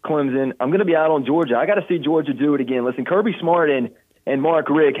 Clemson. I'm going to be out on Georgia. I got to see Georgia do it again. Listen, Kirby Smart and Mark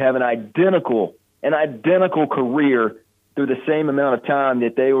Richt have an identical career through the same amount of time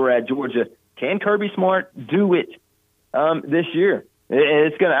that they were at Georgia. Can Kirby Smart do it this year?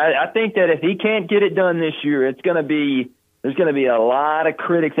 I think that if he can't get it done this year, there's going to be a lot of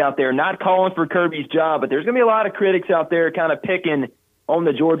critics out there not calling for Kirby's job, but there's going to be a lot of critics out there kind of picking on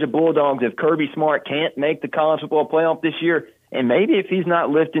the Georgia Bulldogs if Kirby Smart can't make the college football playoff this year, and maybe if he's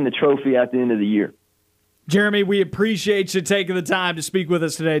not lifting the trophy at the end of the year. Jeremy, we appreciate you taking the time to speak with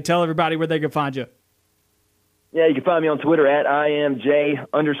us today. Tell everybody where they can find you. Yeah, you can find me on Twitter at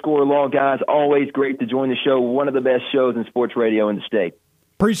IamJ_Law. Guys, always great to join the show. One of the best shows in sports radio in the state.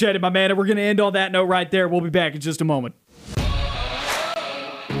 Appreciate it, my man. And we're going to end on that note right there. We'll be back in just a moment.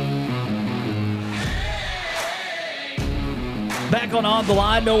 Back on the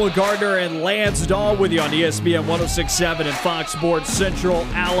Line, Noah Gardner and Lance Dawe with you on ESPN 106.7 and Fox Sports Central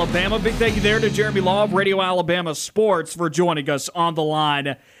Alabama. Big thank you there to Jeremy Law of Radio Alabama Sports for joining us on the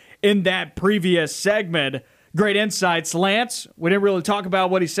line in that previous segment. Great insights. Lance, we didn't really talk about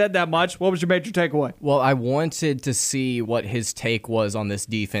what he said that much. What was your major takeaway? Well, I wanted to see what his take was on this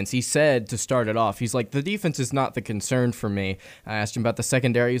defense. He said to start it off, he's like, the defense is not the concern for me. I asked him about the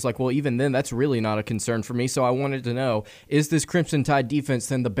secondary. He's like, well, even then, that's really not a concern for me. So I wanted to know, is this Crimson Tide defense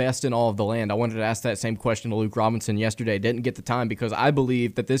then the best in all of the land? I wanted to ask that same question to Luke Robinson yesterday. Didn't get the time because I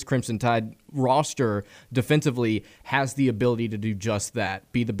believe that this Crimson Tide roster defensively has the ability to do just that,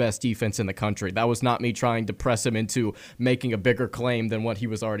 be the best defense in the country. That was not me trying to press him into making a bigger claim than what he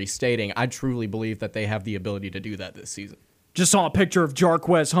was already stating. I truly believe that they have the ability to do that this season. Just saw a picture of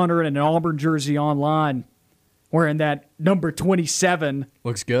Jarquez Hunter in an Auburn jersey online wearing that number 27.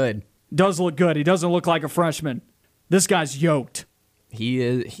 Looks good. Does look good. He doesn't look like a freshman. This guy's yoked. He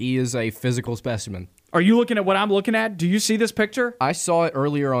is a physical specimen. Are you looking at what I'm looking at? Do you see this picture? I saw it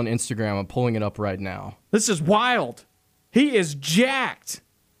earlier on Instagram. I'm pulling it up right now. This is wild. He is jacked.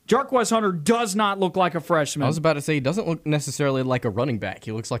 Jarquez Hunter does not look like a freshman. I was about to say, he doesn't look necessarily like a running back.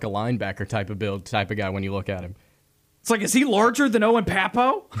 He looks like a linebacker type of build, type of guy when you look at him. It's like, is he larger than Owen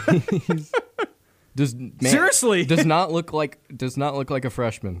Papo? Seriously. Does not look like a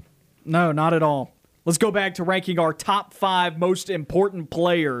freshman. No, not at all. Let's go back to ranking our top 5 most important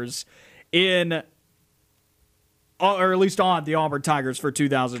players in, or at least on, the Auburn Tigers for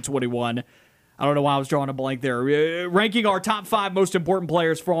 2021. I don't know why I was drawing a blank there. Ranking our top 5 most important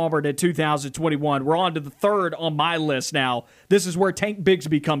players for Auburn in 2021. We're on to the third on my list now. This is where Tank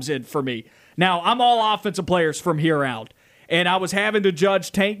Bigsby comes in for me. Now, I'm all offensive players from here out. And I was having to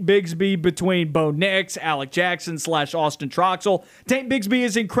judge Tank Bigsby between Bo Nix, Alec Jackson / Austin Troxell. Tank Bigsby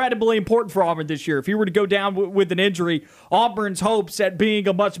is incredibly important for Auburn this year. If he were to go down with an injury, Auburn's hopes at being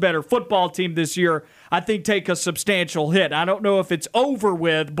a much better football team this year, I think, take a substantial hit. I don't know if it's over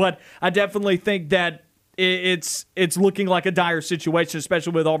with, but I definitely think that it's looking like a dire situation,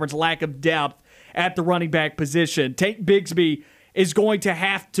 especially with Auburn's lack of depth at the running back position. Tank Bigsby is going to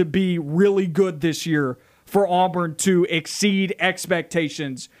have to be really good this year for Auburn to exceed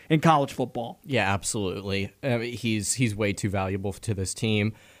expectations in college football. Yeah, absolutely. He's way too valuable to this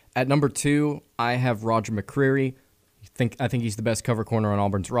team. At number 2, I have Roger McCreary. I think he's the best cover corner on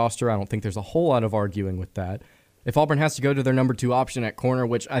Auburn's roster. I don't think there's a whole lot of arguing with that. If Auburn has to go to their number 2 option at corner,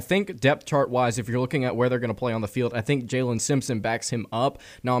 which I think depth chart-wise, if you're looking at where they're going to play on the field, I think Jalen Simpson backs him up.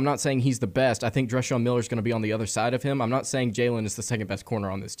 Now, I'm not saying he's the best. I think Dreshawn Miller's going to be on the other side of him. I'm not saying Jalen is the second best corner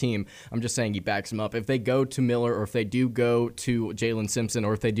on this team. I'm just saying he backs him up. If they go to Miller, or if they do go to Jalen Simpson,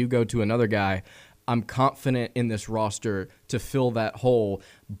 or if they do go to another guy, I'm confident in this roster to fill that hole,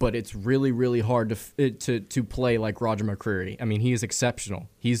 but it's really, really hard to play like Roger McCreary. I mean, he is exceptional.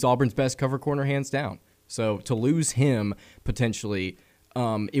 He's Auburn's best cover corner, hands down. So to lose him potentially,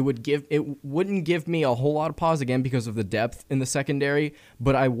 it wouldn't give me a whole lot of pause again because of the depth in the secondary,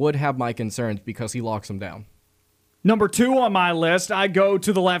 but I would have my concerns because he locks them down. Number 2 on my list, I go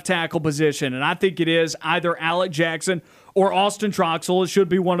to the left tackle position, and I think it is either Alec Jackson or Austin Troxell. It should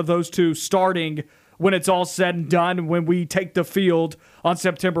be one of those two starting when it's all said and done, when we take the field on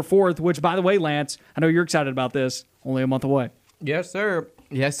September 4th, which, by the way, Lance, I know you're excited about this, only a month away. Yes, sir.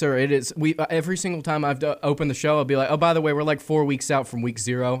 Yes, sir. It is. We every single time I've opened the show, I'll be like, "Oh, by the way, we're like 4 weeks out from week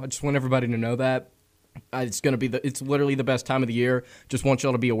 0." I just want everybody to know that it's gonna be it's literally the best time of the year. Just want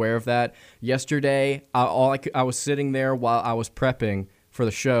y'all to be aware of that. Yesterday, I was sitting there while I was prepping for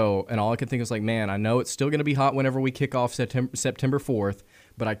the show, and all I could think was like, "Man, I know it's still gonna be hot whenever we kick off September 4th,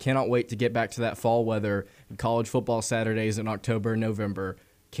 but I cannot wait to get back to that fall weather. College football Saturdays in October and November.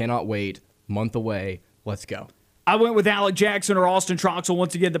 Cannot wait. Month away. Let's go." I went with Alec Jackson or Austin Troxell.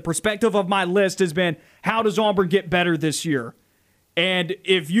 Once again, the perspective of my list has been, how does Auburn get better this year? And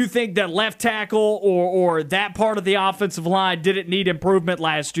if you think that left tackle or that part of the offensive line didn't need improvement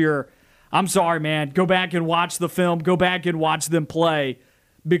last year, I'm sorry, man. Go back and watch the film. Go back and watch them play.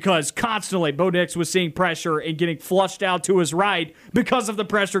 Because constantly, Bo Nix was seeing pressure and getting flushed out to his right because of the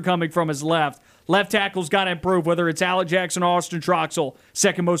pressure coming from his left. Left tackle's got to improve, whether it's Alec Jackson or Austin Troxell,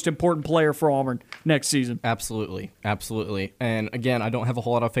 second most important player for Auburn next season. Absolutely. Absolutely. And again, I don't have a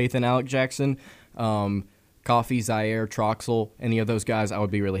whole lot of faith in Alec Jackson. Coffee, Zaire, Troxell, any of those guys, I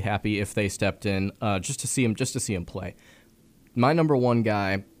would be really happy if they stepped in just to see him play. My number 1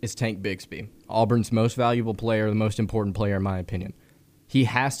 guy is Tank Bigsby, Auburn's most valuable player, the most important player in my opinion. He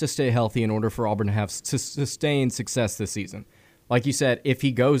has to stay healthy in order for Auburn to have sustained success this season. Like you said, if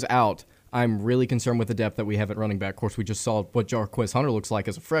he goes out, I'm really concerned with the depth that we have at running back. Of course, we just saw what Jarquez Hunter looks like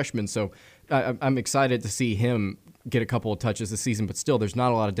as a freshman, so I'm excited to see him get a couple of touches this season, but still, there's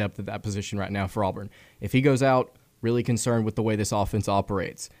not a lot of depth at that position right now for Auburn. If he goes out, really concerned with the way this offense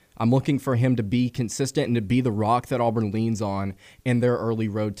operates. I'm looking for him to be consistent and to be the rock that Auburn leans on in their early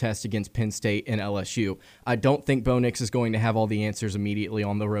road test against Penn State and LSU. I don't think Bo Nix is going to have all the answers immediately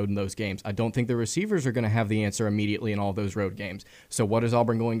on the road in those games. I don't think the receivers are going to have the answer immediately in all those road games. So what is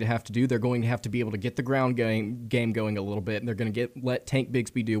Auburn going to have to do? They're going to have to be able to get the ground game going a little bit, and they're going to let Tank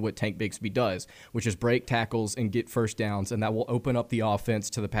Bigsby do what Tank Bigsby does, which is break tackles and get first downs, and that will open up the offense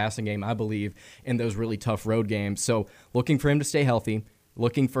to the passing game, I believe, in those really tough road games. So looking for him to stay healthy,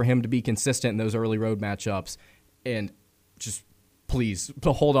 looking for him to be consistent in those early road matchups, and just please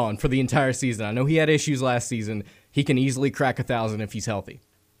hold on for the entire season. I know he had issues last season. He can easily crack 1,000 if he's healthy.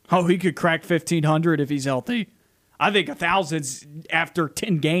 Oh, he could crack 1,500 if he's healthy. I think 1,000's after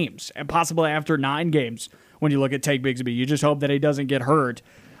 10 games and possibly after 9 games when you look at Tank Bigsby. You just hope that he doesn't get hurt.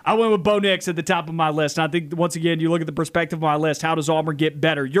 I went with Bo Nix at the top of my list. And I think, once again, you look at the perspective of my list, how does Auburn get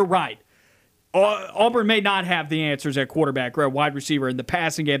better? You're right. Auburn may not have the answers at quarterback or at wide receiver in the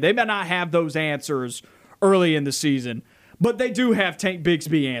passing game. They may not have those answers early in the season. But they do have Tank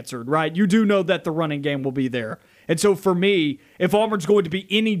Bigsby answered, right? You do know that the running game will be there. And so for me, if Auburn's going to be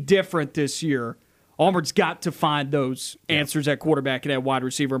any different this year, Auburn's got to find those answers at quarterback and at wide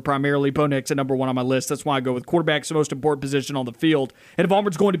receiver, and primarily Bo Nix at number one on my list. That's why I go with quarterback's the most important position on the field. And if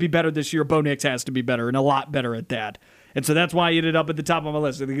Auburn's going to be better this year, Bo Nix has to be better, and a lot better at that. And so that's why I ended up at the top of my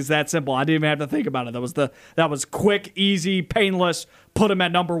list. I think it's that simple. I didn't even have to think about it. That was quick, easy, painless. Put him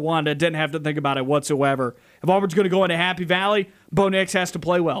at number one. I didn't have to think about it whatsoever. If Auburn's going to go into Happy Valley, Bo Nix has to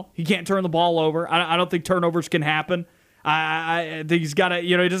play well. He can't turn the ball over. I don't think turnovers can happen. I think he's got to,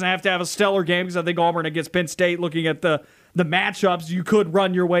 he doesn't have to have a stellar game, because I think Auburn against Penn State, looking at the matchups, you could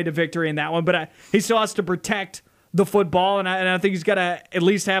run your way to victory in that one. But he still has to protect the football, and I think he's got to at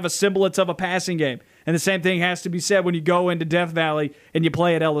least have a semblance of a passing game. And the same thing has to be said when you go into Death Valley and you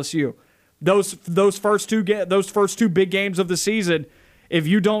play at LSU. Those first two big games of the season, if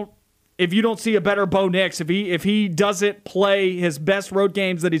you don't see a better Bo Nix, if he doesn't play his best road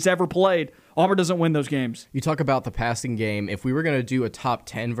games that he's ever played, Auburn doesn't win those games. You talk about the passing game. If we were going to do a top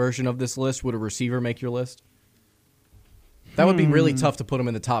 10 version of this list, would a receiver make your list? That would be really tough to put him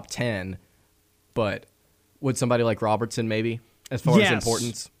in the top 10, but would somebody like Robertson maybe, as far as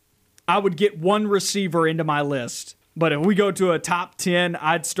importance? I would get one receiver into my list. But if we go to a top 10,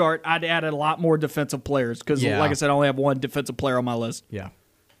 I'd add a lot more defensive players, because, like I said, I only have one defensive player on my list. Yeah.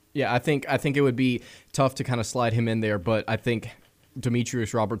 Yeah, I think it would be tough to kind of slide him in there, but I think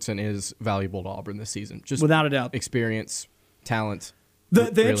Demetrius Robertson is valuable to Auburn this season. Just without a doubt. Experience, talent. The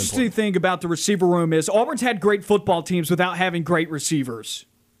interesting thing about the receiver room is Auburn's had great football teams without having great receivers.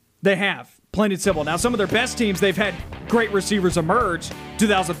 They have. Plain and simple. Now, some of their best teams, they've had great receivers emerge.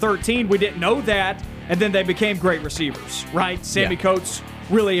 2013, we didn't know that, and then they became great receivers, right? Sammy Coates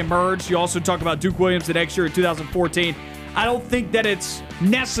really emerged. You also talk about Duke Williams the next year in 2014. I don't think that it's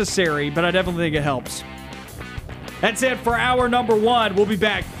necessary, but I definitely think it helps. That's it for hour number one. We'll be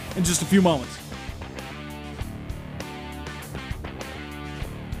back in just a few moments.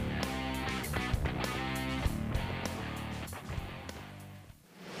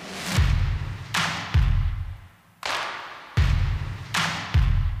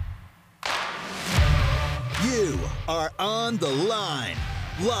 You are on the line.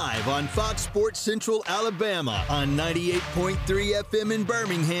 Live on Fox Sports Central Alabama on 98.3 FM in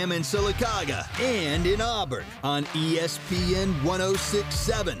Birmingham and Sylacauga, and in Auburn on ESPN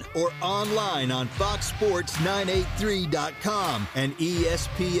 106.7, or online on foxsports983.com and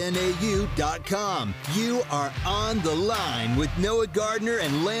espnau.com. You are on the line with Noah Gardner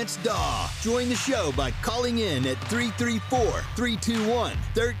and Lance Dawe. Join the show by calling in at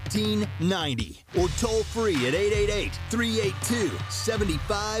 334-321-1390 or toll free at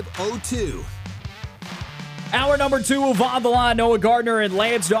 888-382-7502. Hour number two of On the Line. Noah Gardner and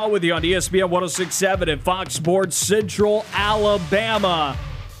Lance Dawe with you on ESPN 106.7 and Fox Sports Central Alabama.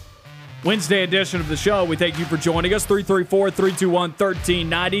 Wednesday edition of the show. We thank you for joining us.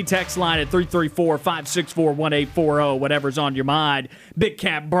 334-321-1390. Text line at 334-564-1840. Whatever's on your mind. Big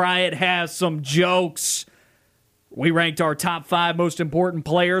Kat Bryant has some jokes. We ranked our top 5 most important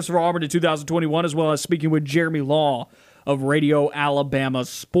players for Auburn in 2021, as well as speaking with Jeremy Law of Radio Alabama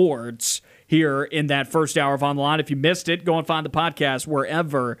Sports here in that first hour of On the Line. If you missed it, go and find the podcast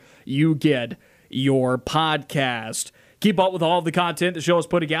wherever you get your podcast. Keep up with all of the content the show is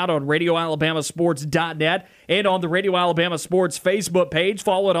putting out on RadioAlabamaSports.net and on the Radio Alabama Sports Facebook page.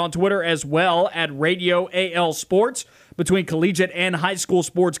 Follow it on Twitter as well at Radio AL Sports. Between collegiate and high school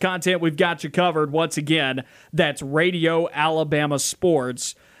sports content, we've got you covered. Once again, that's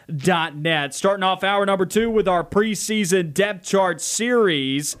RadioAlabamaSports.net. Starting off hour number 2 with our preseason depth chart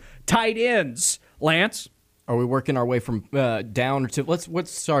series, tight ends. Lance? Are we working our way from down to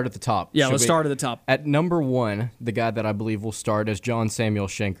let's start at the top? Yeah, let's start at the top. At number 1, the guy that I believe will start is John Samuel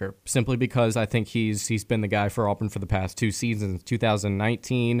Schenker, simply because I think he's been the guy for Auburn for the past 2 seasons.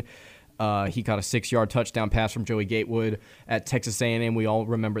 2019, he caught a 6-yard touchdown pass from Joey Gatewood at Texas A&M. We all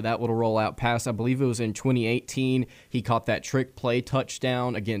remember that little rollout pass. I believe it was in 2018. He caught that trick play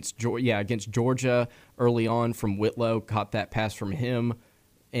touchdown against Georgia early on from Whitlow. Caught that pass from him.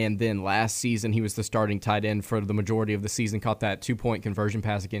 And then last season, he was the starting tight end for the majority of the season, caught that 2-point conversion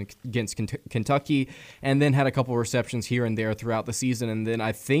pass against Kentucky, and then had a couple receptions here and there throughout the season. And then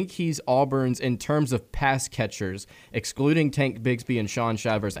I think he's Auburn's, in terms of pass catchers, excluding Tank Bigsby and Sean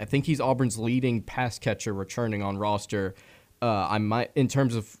Shivers, I think he's Auburn's leading pass catcher returning on roster. In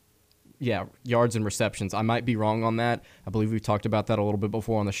terms of yards and receptions, I might be wrong on that. I believe we've talked about that a little bit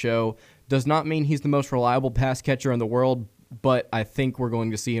before on the show. Does not mean he's the most reliable pass catcher in the world, but I think we're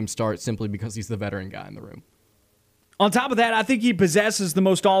going to see him start simply because he's the veteran guy in the room. On top of that, I think he possesses the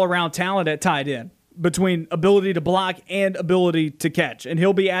most all-around talent at tight end. between ability to block and ability to catch, and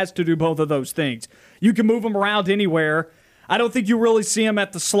he'll be asked to do both of those things. You can move him around anywhere. I don't think you really see him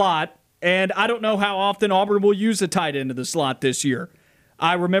at the slot, and I don't know how often Auburn will use a tight end in the slot this year.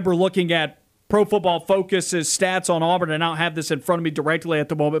 I remember looking at Pro Football Focus's stats on Auburn, and I don't have this in front of me directly at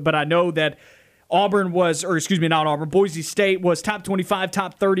the moment, but I know that Boise State was top 25,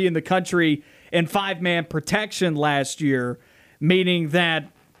 top 30 in the country in five-man protection last year, meaning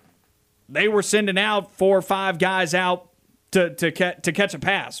that they were sending out 4 or 5 guys out to catch a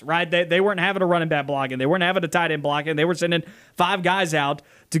pass, right? They weren't having a running back blocking. They weren't having a tight end blocking. They were sending 5 guys out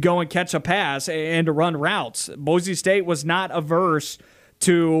to go and catch a pass and to run routes. Boise State was not averse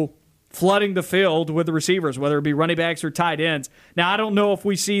to flooding the field with the receivers, whether it be running backs or tight ends. Now, I don't know if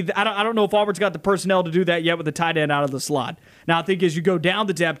we see – I don't know if Auburn's got the personnel to do that yet with the tight end out of the slot. Now, I think as you go down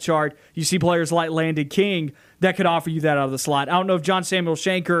the depth chart, you see players like Landon King that could offer you that out of the slot. I don't know if John Samuel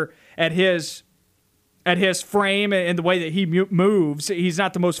Shanker at his frame and the way that he moves, he's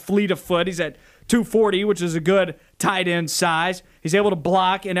not the most fleet of foot. He's at 240, which is a good tight end size. He's able to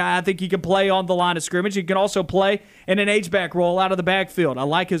block, and I think he can play on the line of scrimmage. He can also play in an H-back role out of the backfield. I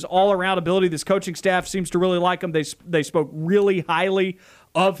like his all-around ability. This coaching staff seems to really like him. They spoke really highly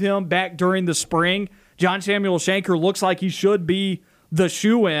of him back during the spring. John Samuel Shanker looks like he should be the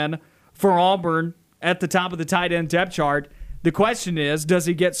shoe-in for Auburn at the top of the tight end depth chart. The question is, does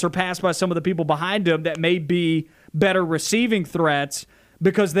he get surpassed by some of the people behind him that may be better receiving threats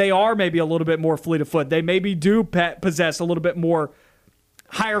because they are maybe a little bit more fleet of foot? They maybe do possess a little bit more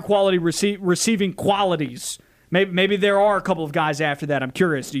higher quality receiving qualities. Maybe there are a couple of guys after that. I'm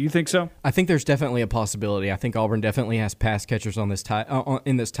curious. Do you think so? I think there's definitely a possibility. I think Auburn definitely has pass catchers on this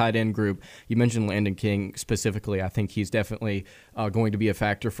in this tight end group. You mentioned Landon King specifically. I think he's definitely going to be a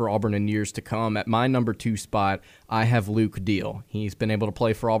factor for Auburn in years to come. At my number 2 spot, I have Luke Deal. He's been able to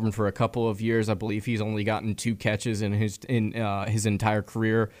play for Auburn for a couple of years. I believe he's only gotten 2 catches in his entire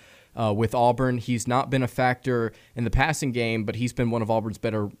career. With Auburn, he's not been a factor in the passing game, but he's been one of Auburn's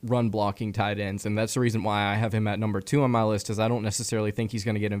better run-blocking tight ends, and that's the reason why I have him at number 2 on my list, is I don't necessarily think he's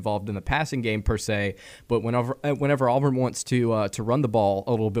going to get involved in the passing game per se, but whenever Auburn wants to run the ball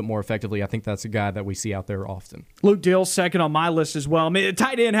a little bit more effectively, I think that's a guy that we see out there often. Luke Deal's second on my list as well. I mean,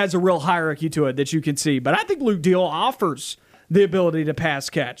 tight end has a real hierarchy to it that you can see, but I think Luke Deal offers the ability to pass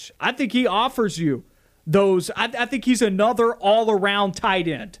catch. I think he offers you those. I think he's another all-around tight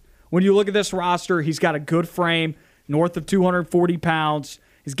end. When you look at this roster, he's got a good frame, north of 240 pounds.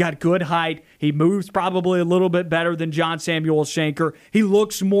 He's got good height. He moves probably a little bit better than John Samuel Shanker. He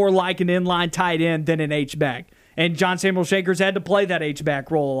looks more like an inline tight end than an H-back. And John Samuel Shanker's had to play that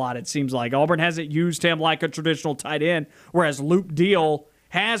H-back role a lot, it seems like. Auburn hasn't used him like a traditional tight end, whereas Luke Deal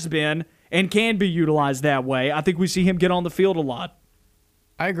has been and can be utilized that way. I think we see him get on the field a lot.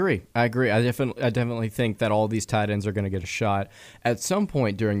 I agree. I definitely think that all these tight ends are going to get a shot at some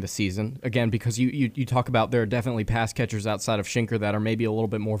point during the season. Again, because you talk about there are definitely pass catchers outside of Shanker that are maybe a little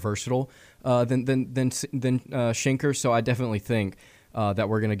bit more versatile than Shanker. So I definitely think that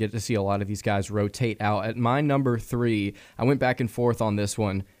we're going to get to see a lot of these guys rotate out. At my number 3, I went back and forth on this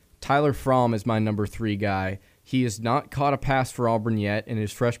one. Tyler Fromm is my number 3 guy. He has not caught a pass for Auburn yet. In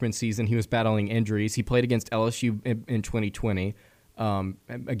his freshman season, he was battling injuries. He played against LSU in 2020.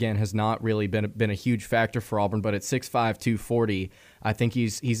 Again, has not really been a huge factor for Auburn, but at 6'5", 240, I think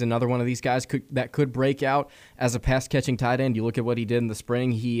he's another one of these guys that could break out as a pass-catching tight end. You look at what he did in the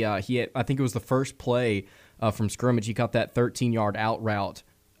spring. He had, I think it was the first play from scrimmage. He caught that 13-yard out route.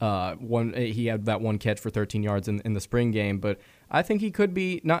 He had that one catch for 13 yards in the spring game, but I think he could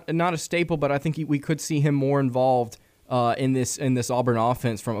be not a staple, but I think we could see him more involved in this Auburn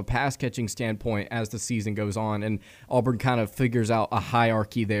offense from a pass-catching standpoint as the season goes on, and Auburn kind of figures out a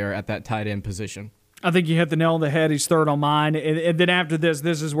hierarchy there at that tight end position. I think you hit the nail on the head. He's third on mine. And then after this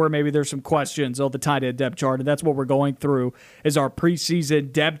is where maybe there's some questions on the tight end depth chart, and that's what we're going through is our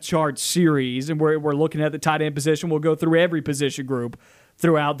preseason depth chart series, and we're looking at the tight end position. We'll go through every position group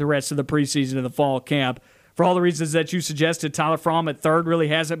throughout the rest of the preseason and the fall camp. For all the reasons that you suggested, Tyler Fromm at third really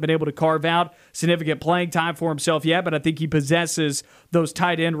hasn't been able to carve out significant playing time for himself yet, but I think he possesses those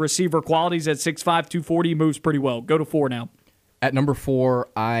tight end receiver qualities at 6'5", 240. He moves pretty well. Go to 4 now. At number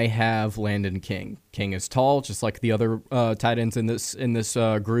 4, I have Landon King. King is tall, just like the other tight ends in this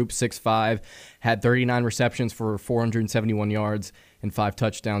group, 6'5", had 39 receptions for 471 yards and 5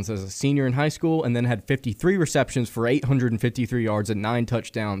 touchdowns as a senior in high school, and then had 53 receptions for 853 yards and 9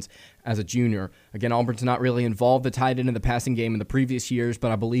 touchdowns as a junior. Again, Auburn's not really involved the tight end in the passing game in the previous years,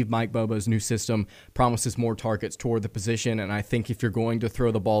 but I believe Mike Bobo's new system promises more targets toward the position, and I think if you're going to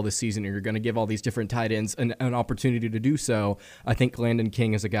throw the ball this season and you're going to give all these different tight ends an opportunity to do so, I think Landon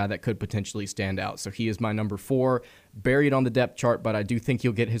King is a guy that could potentially stand out. So he is my number 4, buried on the depth chart, but I do think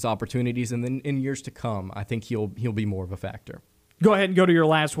he'll get his opportunities, and then in years to come, I think he'll be more of a factor. Go ahead and go to your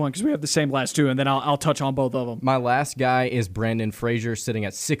last one because we have the same last 2, and then I'll touch on both of them. My last guy is Brandon Frazier, sitting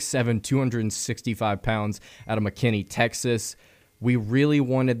at 6'7", 265 pounds out of McKinney, Texas. We really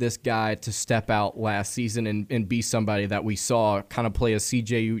wanted this guy to step out last season and be somebody that we saw kind of play a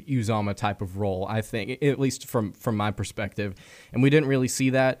CJ Uzomah type of role, I think, at least from my perspective. And we didn't really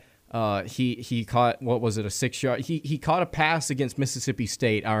see that. He caught, what was it, a 6-yard? He caught a pass against Mississippi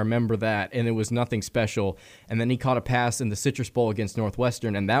State. I remember that, and it was nothing special. And then he caught a pass in the Citrus Bowl against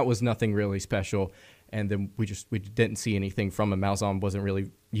Northwestern, and that was nothing really special. And then we didn't see anything from him. Malzahn wasn't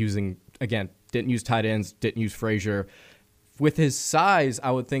really didn't use tight ends, didn't use Frazier. With his size,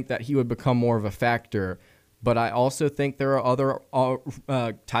 I would think that he would become more of a factor. But I also think there are other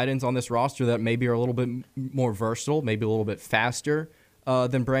tight ends on this roster that maybe are a little bit more versatile, maybe a little bit faster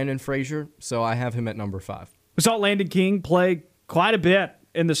than Brandon Frazier, so I have him at number 5. We saw Landon King play quite a bit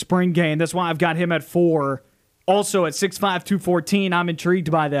in the spring game. That's why I've got him at 4. Also at 6'5", 214, I'm intrigued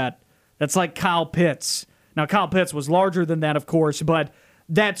by that. That's like Kyle Pitts. Now, Kyle Pitts was larger than that, of course, but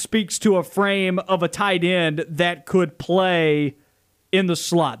that speaks to a frame of a tight end that could play in the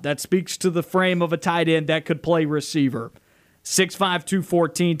slot. That speaks to the frame of a tight end that could play receiver. 6'5",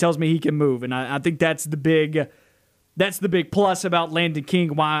 214 tells me he can move, and I think that's the big plus about Landon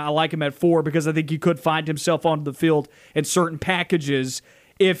King, why I like him at 4, because I think he could find himself onto the field in certain packages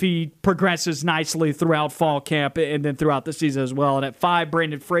if he progresses nicely throughout fall camp and then throughout the season as well. And at 5,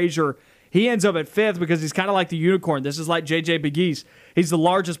 Brandon Frazier, he ends up at 5th because he's kind of like the unicorn. This is like J.J. Pegues. He's the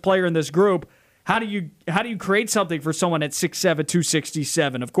largest player in this group. How do you create something for someone at 6'7",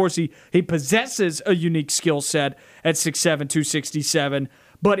 267? Of course, he possesses a unique skill set at 6'7", 267,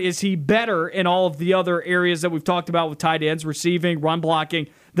 but is he better in all of the other areas that we've talked about with tight ends, receiving, run blocking,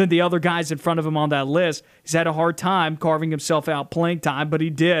 than the other guys in front of him on that list? He's had a hard time carving himself out playing time, but he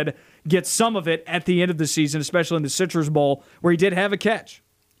did get some of it at the end of the season, especially in the Citrus Bowl, where he did have a catch.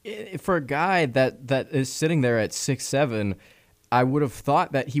 For a guy that is sitting there at 6'7", I would have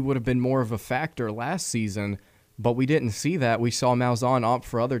thought that he would have been more of a factor last season, but we didn't see that. We saw Malzahn opt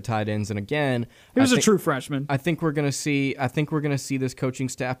for other tight ends, and again, he was a true freshman. I think we're gonna see this coaching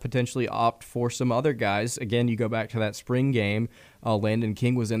staff potentially opt for some other guys. Again, you go back to that spring game. Landon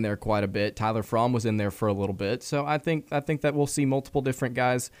King was in there quite a bit. Tyler Fromm was in there for a little bit. So I think that we'll see multiple different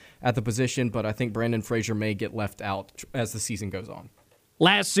guys at the position, but I think Brandon Frazier may get left out as the season goes on.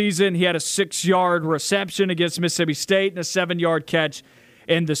 Last season, he had a 6-yard reception against Mississippi State and a 7-yard catch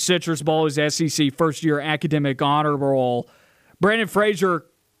in the Citrus Bowl, his SEC first-year academic honor roll. Brandon Frazier,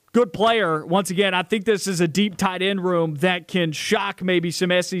 good player. Once again, I think this is a deep tight end room that can shock maybe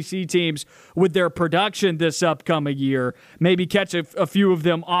some SEC teams with their production this upcoming year. Maybe catch a few of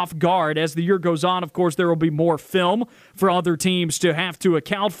them off guard. As the year goes on, of course, there will be more film for other teams to have to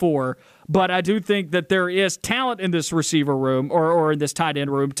account for. But I do think that there is talent in this receiver room or in this tight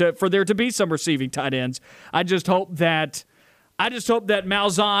end room for there to be some receiving tight ends. I just hope that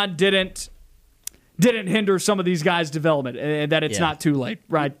Malzahn didn't hinder some of these guys' development and that it's not too late,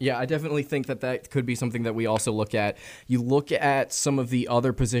 right? Yeah, I definitely think that could be something that we also look at. You look at some of the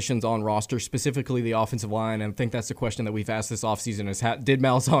other positions on roster, specifically the offensive line, and I think that's the question that we've asked this offseason is did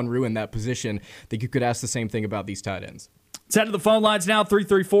Malzahn ruin that position? I think you could ask the same thing about these tight ends. Let's head to the phone lines now,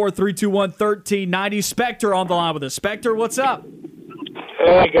 334-321-1390. Spectre on the line with us. Spectre, what's up?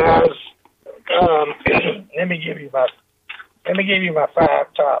 Hey, guys. Let me give you my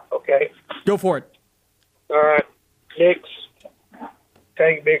 5 top, okay? Go for it. All right. Nix,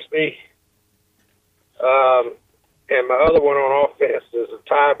 Tank Bixby, and my other one on offense is a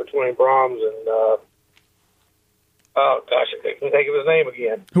tie between Brahms and, I can't think of his name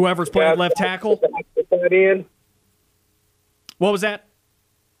again. Whoever's playing left tackle? Tight end. What was that?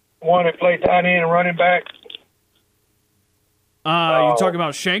 One that played tight end and running back. You talking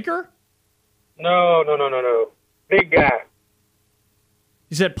about Shanker? No. Big guy.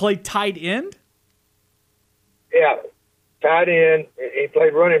 You said play tight end? Yeah, tight end. He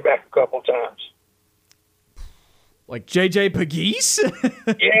played running back a couple times. Like J.J. Pegues?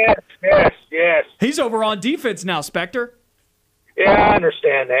 Yes. He's over on defense now, Spectre. Yeah, I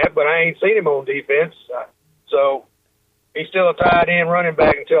understand that, but I ain't seen him on defense. So he's still a tight end running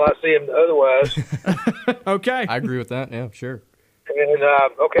back until I see him otherwise. Okay. I agree with that. Yeah, sure. And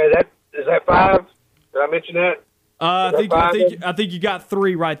okay, is that 5? Did I mention that? I think you got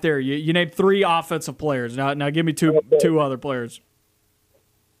 3 right there. You named 3 offensive players. Now give me two other players.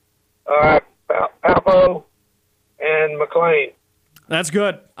 All right, Papo and McLean. That's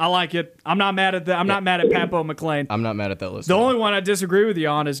good. I like it. I'm not mad at that. I'm not mad at Papo McLean. I'm not mad at that list. The only one I disagree with you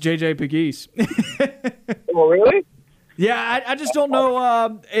on is JJ Pegues. Oh, really? Yeah, I just don't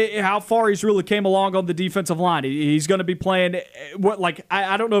know how far he's really came along on the defensive line. He's going to be playing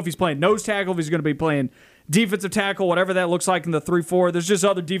I don't know if he's playing nose tackle, if he's going to be playing defensive tackle, whatever that looks like in the 3-4. There's just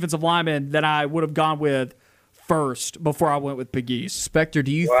other defensive linemen that I would have gone with first before I went with Pegues. Spectre,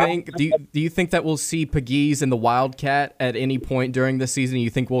 do you think that we'll see Pegues in the Wildcat at any point during this season? You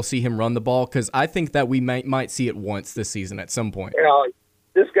think we'll see him run the ball? Because I think that we might see it once this season at some point.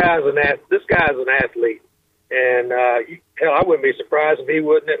 This guy's an athlete, and hell, I wouldn't be surprised if he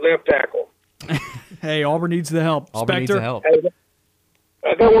wasn't at left tackle. Hey, Auburn needs the help. Auburn needs the help. Hey,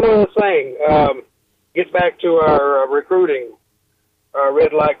 I got one other thing. Get back to our recruiting, our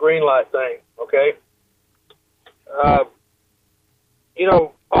red light, green light thing. Okay.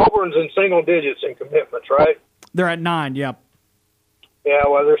 Auburn's in single digits in commitments, right? They're at 9, yep. Yeah,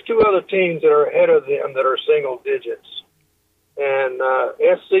 well, there's 2 other teams that are ahead of them that are single digits. And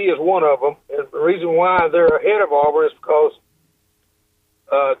SC is one of them. And the reason why they're ahead of Auburn is because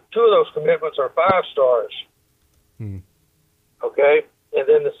 2 of those commitments are 5 stars. Okay? And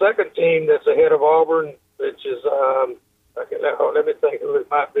then the second team that's ahead of Auburn, which is, let me think who it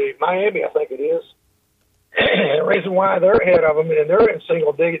might be. Miami, I think it is. And the reason why they're ahead of them, and they're in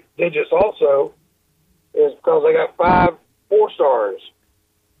single digits also, is because they got 5 4-stars.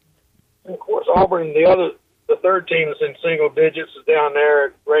 And of course, Auburn, the third team that's in single digits is down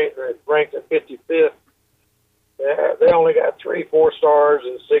there ranked at 55th. They only got 3 4-stars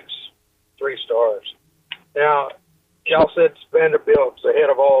and 6 3-stars. Now, y'all said Vanderbilt's ahead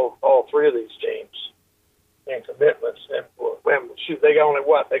of all 3 of these teams in commitments. And shoot, they got only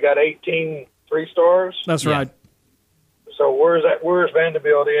what? They got 18 3-stars? That's right. So where's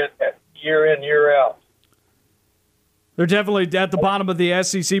Vanderbilt at year in, year out? They're definitely at the bottom of the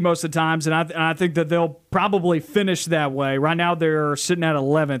SEC most of the times, and I think that they'll probably finish that way. Right now they're sitting at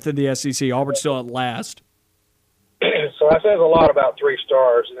 11th in the SEC. Auburn's still at last. So that says a lot about 3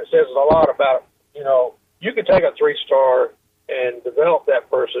 stars, and it says a lot about, you can take a 3-star and develop that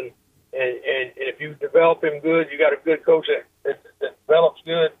person, and if you develop him good, you got a good coach that develops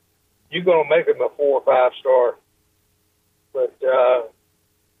good, you're going to make him a 4 or 5-star. But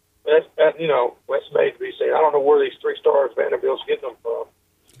that's made to be seen. I don't know where these 3 stars Vanderbilt's getting them from.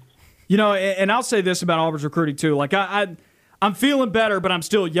 And I'll say this about Auburn's recruiting too. Like I'm feeling better, but I'm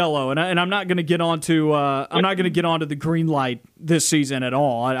still yellow, and I'm not going to get onto the green light this season at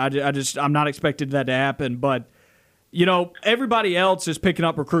all. I'm not expecting that to happen, but. Everybody else is picking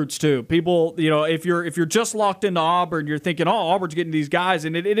up recruits too. People, if you're just locked into Auburn, you're thinking, oh, Auburn's getting these guys,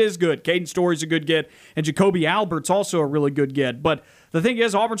 and it is good. Caden Story's a good get, and Jacoby Albert's also a really good get. But the thing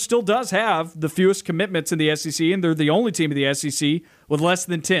is, Auburn still does have the fewest commitments in the SEC, and they're the only team in the SEC with less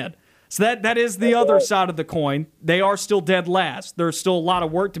than 10. So that is the other side of the coin. They are still dead last. There's still a lot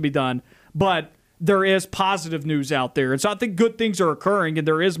of work to be done, but there is positive news out there. And so I think good things are occurring, and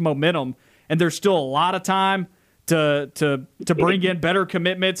there is momentum, and there's still a lot of time to bring in better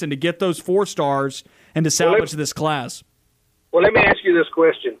commitments and to get those 4 stars and to salvage this class. Well, let me ask you this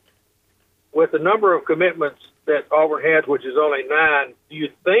question. With the number of commitments that Auburn has, which is only 9, do you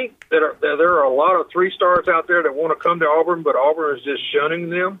think that there are a lot of 3 stars out there that want to come to Auburn, but Auburn is just shunning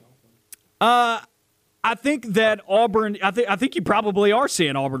them? I think that Auburn – I think you probably are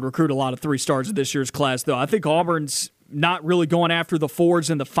seeing Auburn recruit a lot of 3 stars in this year's class, though. I think Auburn's not really going after the 4s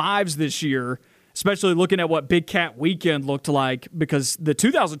and the 5s this year, especially looking at what Big Cat Weekend looked like, because the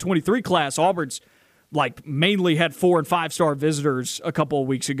 2023 class, Auburn's mainly had 4 and 5-star visitors a couple of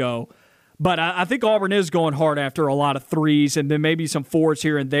weeks ago. But I think Auburn is going hard after a lot of 3s and then maybe some 4s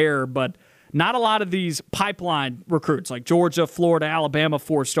here and there, but not a lot of these pipeline recruits like Georgia, Florida, Alabama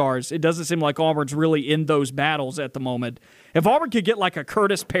 4 stars. It doesn't seem like Auburn's really in those battles at the moment. If Auburn could get like a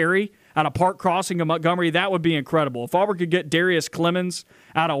Curtis Perry out of Park Crossing in Montgomery, that would be incredible. If Auburn could get Darius Clemens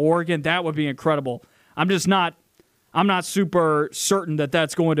out of Oregon, that would be incredible. I'm not super certain that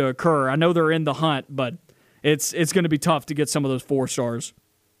that's going to occur. I know they're in the hunt, but it's going to be tough to get some of those 4 stars.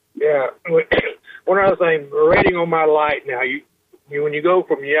 Yeah. One other thing, rating on my light now, when you go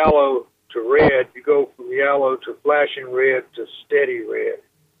from yellow to red, you go from yellow to flashing red to steady red.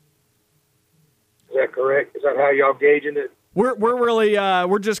 Is that correct? Is that how y'all gauging it? We're really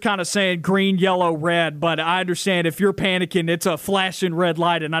we're just kind of saying green, yellow, red, but I understand if you're panicking, it's a flashing red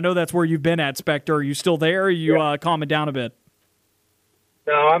light, and I know that's where you've been at, Spectre. Are you still there, or are you calming down a bit?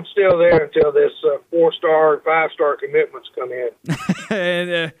 No, I'm still there until this 4-star and 5-star commitments come in.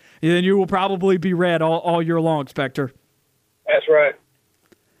 And then you will probably be red all year long, Spectre. That's right.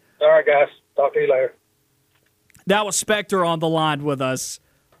 All right, guys. Talk to you later. That was Spectre on the line with us.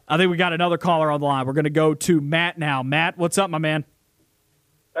 I think we got another caller on the line. We're going to go to Matt now. Matt, what's up, my man?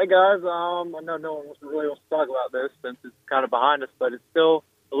 Hey, guys. I know no one really wants to talk about this since it's kind of behind us, but it's still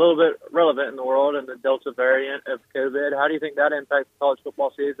a little bit relevant in the world, and the Delta variant of COVID. How do you think that impacts the college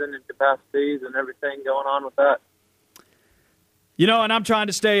football season and capacities and everything going on with that? You know, and I'm trying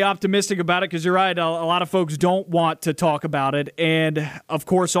to stay optimistic about it because you're right. A lot of folks don't want to talk about it. And, of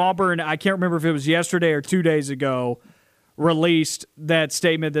course, Auburn, I can't remember if it was yesterday or 2 days ago, released that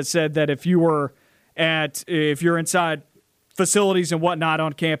statement that said that if you're inside facilities and whatnot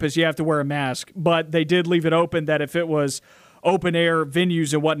on campus, you have to wear a mask. But they did leave it open that if it was open air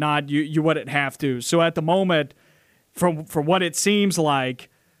venues and whatnot, you wouldn't have to. So at the moment, from what it seems like,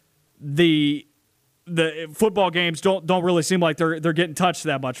 the football games don't really seem like they're getting touched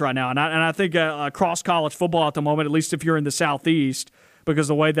that much right now. And I think across college football at the moment, at least if you're in the Southeast, because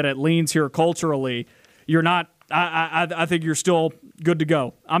the way that it leans here culturally, you're not. I think you're still good to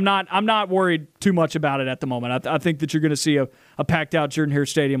go. I'm not worried too much about it at the moment. I think that you're going to see a packed out Jordan-Hare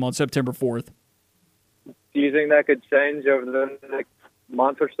Stadium on September 4th. Do you think that could change over the next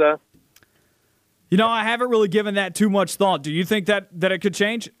month or so? You know, I haven't really given that too much thought. Do you think that it could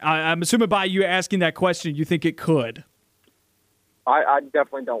change? I'm assuming by you asking that question, you think it could. I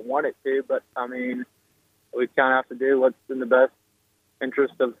definitely don't want it to, but, I mean, we kind of have to do what's in the best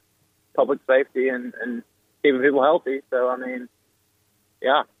interest of public safety and keeping people healthy. So, I mean,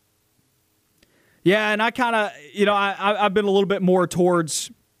 yeah. Yeah, and I kind of, you know, I've been a little bit more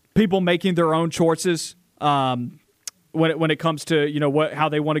towards people making their own choices when it comes to, you know, how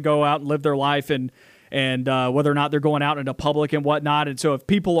they want to go out and live their life and whether or not they're going out into public and whatnot. And so if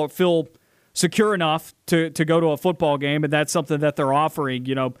people feel secure enough to go to a football game and that's something that they're offering,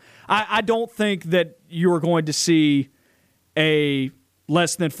 you know, I don't think that you are going to see a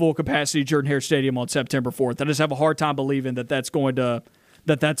less than full capacity Jordan-Hare Stadium on September 4th. I just have a hard time believing that's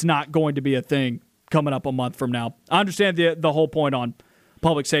not going to be a thing coming up a month from now. I understand the whole point on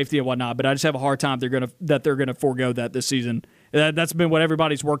public safety and whatnot, but I just have a hard time they're gonna forego that this season. That's been what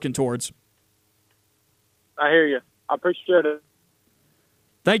everybody's working towards. I hear you. I appreciate it.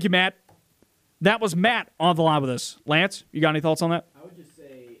 Thank you, Matt. That was Matt on the line with us. Lance, you got any thoughts on that? I would just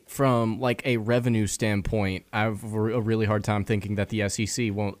say, from like a revenue standpoint, I have a really hard time thinking that the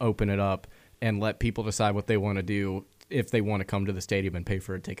SEC won't open it up and let people decide what they want to do if they want to come to the stadium and pay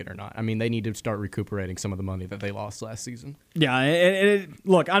for a ticket or not. I mean, they need to start recuperating some of the money that they lost last season. Yeah, and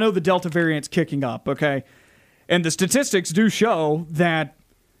look, I know the Delta variant's kicking up, okay? And the statistics do show that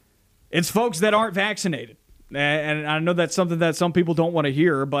it's folks that aren't vaccinated. And I know that's something that some people don't want to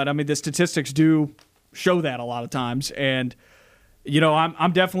hear, but, I mean, the statistics do show that a lot of times. And, you know,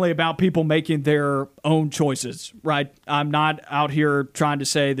 I'm definitely about people making their own choices, right? I'm not out here trying to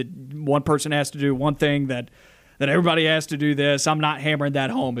say that one person has to do one thing, that everybody has to do this. I'm not hammering that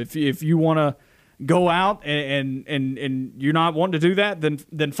home. If you want to go out and you're not wanting to do that,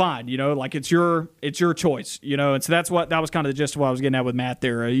 then fine. You know, like it's your choice. You know, and so that was kind of the gist of what I was getting at with Matt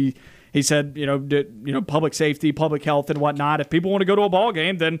there. He said, you know, public safety, public health, and whatnot. If people want to go to a ball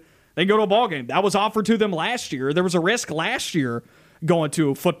game, then they can go to a ball game. That was offered to them last year. There was a risk last year going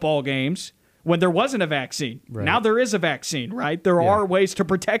to football games when there wasn't a vaccine. Right. Now there is a vaccine, right? There are ways to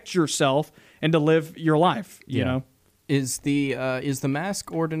protect yourself and to live your life, you know? Is the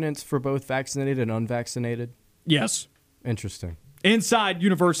mask ordinance for both vaccinated and unvaccinated? Yes. Interesting. Inside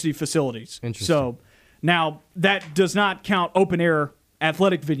university facilities. Interesting. So now that does not count open air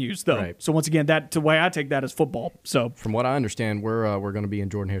athletic venues, though. Right. So once again, the way I take that is football. So from what I understand, we're going to be in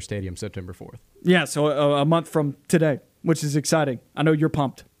Jordan-Hare Stadium September 4th. Yeah, so a month from today, which is exciting. I know you're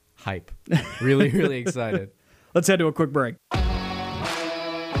pumped. Hype. Really, really excited. Let's head to a quick break.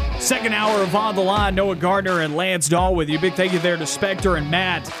 Second hour of On the Line, Noah Gardner and Lance Dawe with you. Big thank you there to Spectre and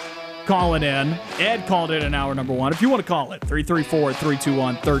Matt calling in. Ed called in hour number one. If you want to call it,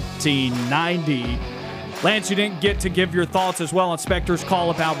 334-321-1390. Lance, you didn't get to give your thoughts as well on Spectre's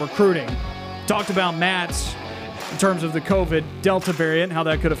call about recruiting. Talked about Matt's in terms of the COVID Delta variant, how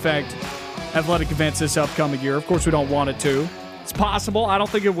that could affect athletic events this upcoming year. Of course, we don't want it to. It's possible. I don't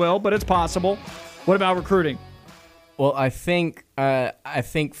think it will, but it's possible. What about recruiting? Well, I think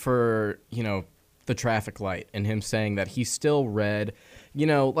for, you know, the traffic light and him saying that he's still red, you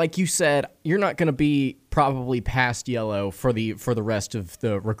know, like you said, you're not going to be probably past yellow for the rest of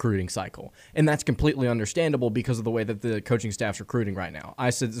the recruiting cycle. And that's completely understandable because of the way that the coaching staff's recruiting right now. I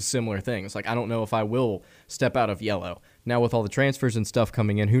said similar things. Like, I don't know if I will step out of yellow. Now with all the transfers and stuff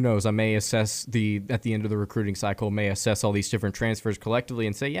coming in, who knows? I may assess at the end of the recruiting cycle, may assess all these different transfers collectively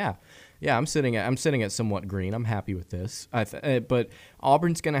and say, yeah, I'm sitting at somewhat green. I'm happy with this. But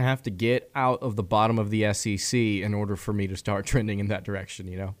Auburn's going to have to get out of the bottom of the SEC in order for me to start trending in that direction,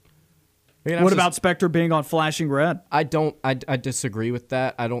 you know? What about Spectre being on flashing red? I disagree with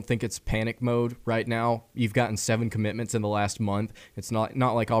that. I don't think it's panic mode right now. You've gotten 7 commitments in the last month. It's not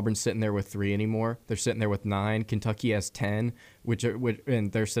like Auburn's sitting there with 3 anymore. They're sitting there with 9. Kentucky has 10,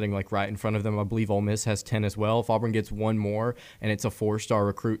 and they're sitting like right in front of them. I believe Ole Miss has 10 as well. If Auburn gets 1 more and it's a 4-star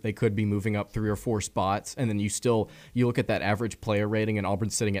recruit, they could be moving up 3 or 4 spots. And then you look at that average player rating, and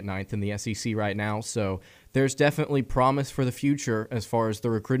Auburn's sitting at 9th in the SEC right now. So there's definitely promise for the future as far as the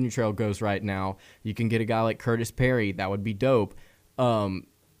recruiting trail goes right now. You can get a guy like Curtis Perry. That would be dope.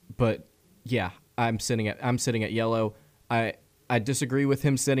 But yeah, I'm sitting at yellow. I disagree with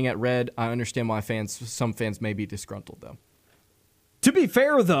him sitting at red. I understand why some fans may be disgruntled, though. To be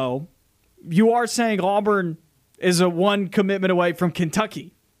fair, though, you are saying Auburn is a 1 commitment away from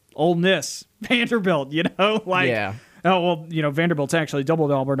Kentucky, Ole Miss, Vanderbilt, you know? Yeah. Oh, well, you know, Vanderbilt's actually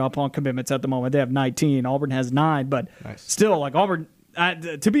doubled Auburn up on commitments at the moment. They have 19. Auburn has 9, but still, like, Auburn,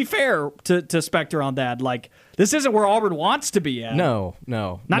 to be fair to Spectre on that, like, this isn't where Auburn wants to be at. No.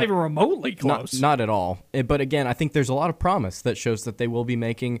 Not even remotely close. Not at all. But again, I think there's a lot of promise that shows that they will be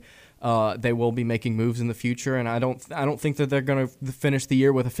making moves in the future, and I don't think that they're going to finish the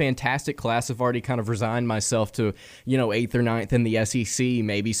year with a fantastic class. I've already kind of resigned myself to, 8th or 9th in the SEC,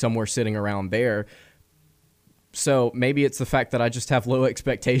 maybe somewhere sitting around there. So maybe it's the fact that I just have low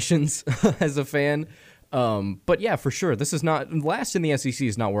expectations as a fan. But yeah, for sure, this is not last in the SEC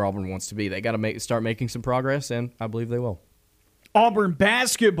is not where Auburn wants to be. They got to start making some progress, and I believe they will. Auburn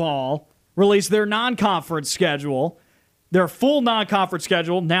basketball released their non-conference schedule. Their full non-conference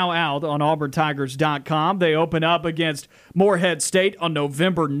schedule now out on auburntigers.com. They open up against Morehead State on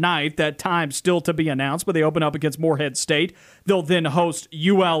November 9th. That time still to be announced, but they open up against Morehead State. They'll then host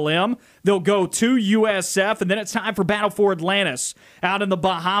ULM. They'll go to USF, and then it's time for Battle for Atlantis. Out in the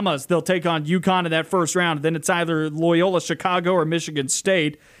Bahamas, they'll take on UConn in that first round. And then it's either Loyola Chicago or Michigan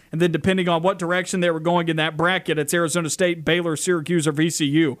State. And then depending on what direction they were going in that bracket, it's Arizona State, Baylor, Syracuse, or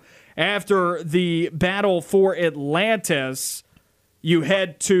VCU. After the Battle for Atlantis, you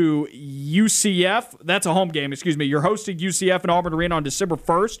head to UCF. That's a home game, excuse me. You're hosting UCF in Auburn Arena on December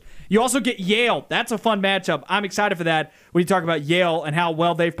 1st. You also get Yale. That's a fun matchup. I'm excited for that when you talk about Yale and how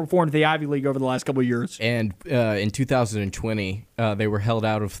well they've performed in the Ivy League over the last couple of years. And in 2020, they were held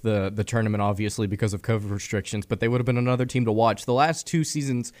out of the tournament, obviously, because of COVID restrictions, but they would have been another team to watch. The last 3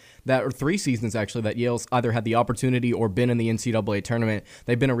 seasons, actually, that Yale's either had the opportunity or been in the NCAA tournament,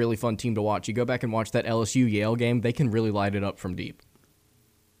 they've been a really fun team to watch. You go back and watch that LSU-Yale game, they can really light it up from deep.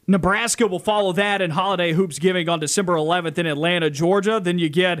 Nebraska will follow that in Holiday Hoopsgiving on December 11th in Atlanta, Georgia. Then you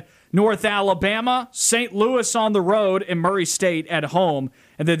get North Alabama, St. Louis on the road, and Murray State at home.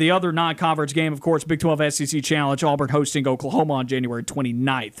 And then the other non-conference game, of course, Big 12 SEC Challenge, Auburn hosting Oklahoma on January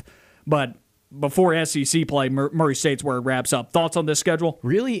 29th. But before SEC play, Murray State's where it wraps up. Thoughts on this schedule?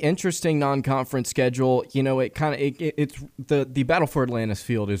 Really interesting non-conference schedule. You know, it's the Battle for Atlantis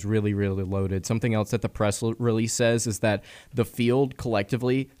field is really, really loaded. Something else that the press release says is that the field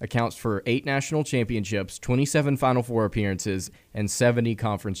collectively accounts for 8 national championships, 27 Final Four appearances, and 70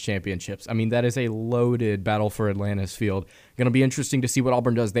 conference championships. I mean, that is a loaded Battle for Atlantis field. Going to be interesting to see what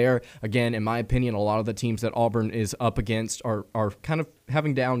Auburn does there. Again, in my opinion, a lot of the teams that Auburn is up against are kind of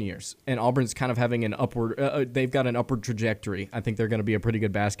having down years, and Auburn's kind of having an upward. They've got an upward trajectory. I think they're going to be a pretty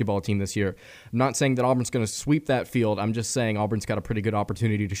good basketball team this year. I'm not saying that Auburn's going to sweep that field. I'm just saying Auburn's got a pretty good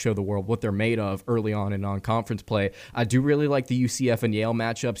opportunity to show the world what they're made of early on in non-conference play. I do really like the UCF and Yale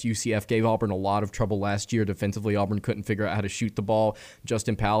matchups. UCF gave Auburn a lot of trouble last year defensively. Auburn couldn't figure out how to shoot the ball.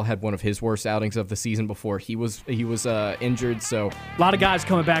 Justin Powell had one of his worst outings of the season before he was injured. So a lot of guys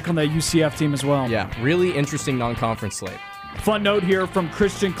coming back on that UCF team as well. Yeah, really interesting non-conference slate. Fun note here from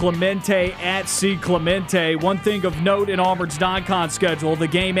Christian Clemente at C. Clemente. One thing of note in Auburn's non-con schedule, the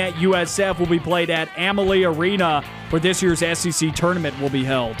game at USF will be played at Amalie Arena, where this year's SEC tournament will be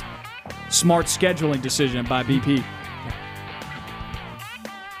held. Smart scheduling decision by BP.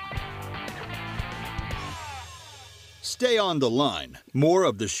 Stay on the line. More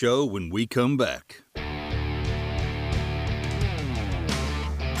of the show when we come back.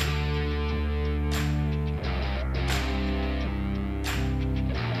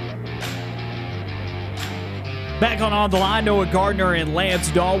 Back on the Line, Noah Gardner and Lance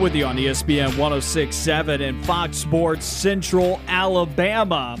Dawe with you on ESPN 106.7 and Fox Sports Central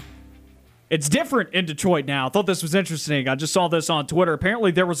Alabama. It's different in Detroit now. I thought this was interesting. I just saw this on Twitter. Apparently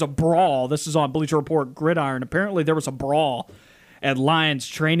there was a brawl. This is on Bleacher Report Gridiron. Apparently there was a brawl at Lions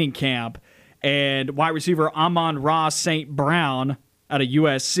training camp, and wide receiver Amon-Ra St. Brown out of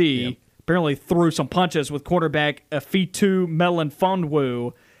USC apparently threw some punches with quarterback Afitu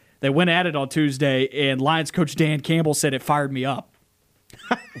Melanfonwu. They went at it on Tuesday, and Lions coach Dan Campbell said it fired me up.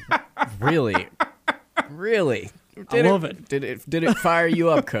 Really? I love it. Did it fire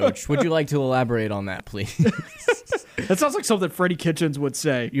you up, Coach? Would you like to elaborate on that, please? That sounds like something Freddie Kitchens would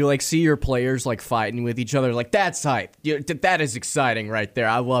say. You see your players fighting with each other, that's hype. That is exciting right there.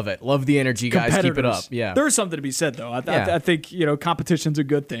 I love it. Love the energy, guys. Keep it up. Yeah. There's something to be said though. I think competition's a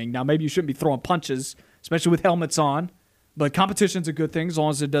good thing. Now maybe you shouldn't be throwing punches, especially with helmets on. But competition's a good thing as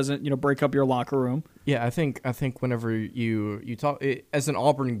long as it doesn't, break up your locker room. Yeah, I think whenever you talk as an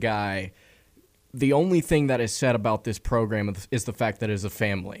Auburn guy, the only thing that is said about this program is the fact that it is a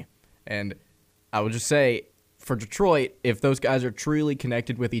family. And I would just say, for Detroit, if those guys are truly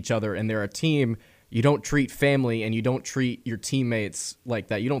connected with each other and they're a team, you don't treat family and you don't treat your teammates like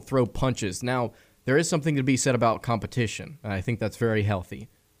that. You don't throw punches. Now, there is something to be said about competition. And I think that's very healthy.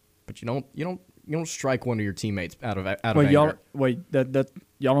 But you don't strike one of your teammates out of anger.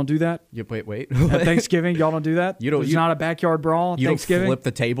 Y'all don't do that? Wait. At Thanksgiving, y'all don't do that? There's not a backyard brawl at Thanksgiving? You don't flip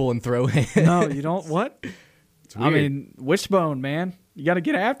the table and throw hands. No, you don't? What? It's weird. I mean, wishbone, man. You got to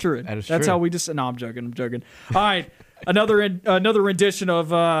get after it. That's true. How we just... No, I'm joking. All right, another rendition of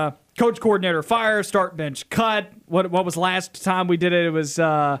Coach Coordinator Fire, Start Bench Cut. What was last time we did it? It was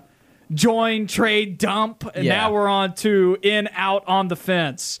Join, Trade, Dump. And now we're on to In, Out, On the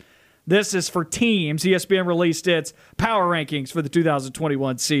Fence. This is for teams. ESPN released its power rankings for the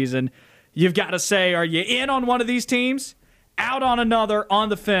 2021 season. You've got to say, are you in on one of these teams, out on another, on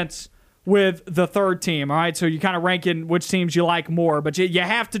the fence with the third team, all right? So you're kind of ranking which teams you like more, but you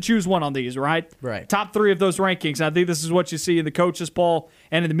have to choose one on these, right? Right. Top three of those rankings. I think this is what you see in the coaches poll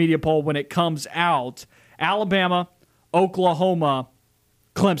and in the media poll when it comes out. Alabama, Oklahoma,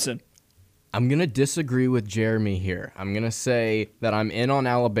 Clemson. I'm going to disagree with Jeremy here. I'm going to say that I'm in on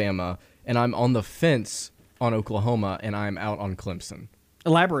Alabama, and I'm on the fence on Oklahoma, and I'm out on Clemson.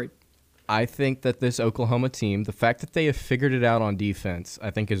 Elaborate. I think that this Oklahoma team, the fact that they have figured it out on defense, I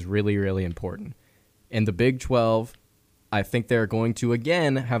think is really, really important. In the Big 12, I think they're going to,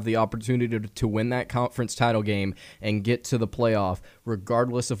 again, have the opportunity to win that conference title game and get to the playoff,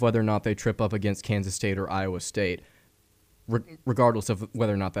 regardless of whether or not they trip up against Kansas State or Iowa State. Regardless of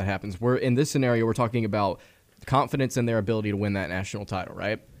whether or not that happens. In this scenario, we're talking about confidence in their ability to win that national title,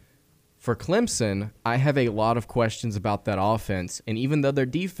 right? For Clemson, I have a lot of questions about that offense, and even though their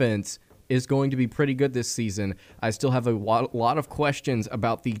defense is going to be pretty good this season, I still have a lot of questions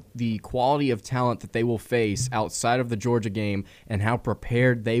about the quality of talent that they will face outside of the Georgia game and how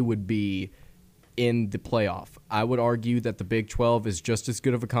prepared they would be in the playoff. I would argue that the Big 12 is just as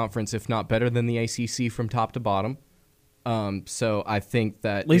good of a conference, if not better than the ACC from top to bottom. So I think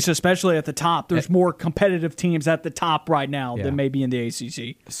that... At least especially at the top. There's more competitive teams at the top right now than maybe in the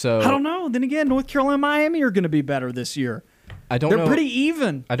ACC. So I don't know. Then again, North Carolina and Miami are going to be better this year. They're pretty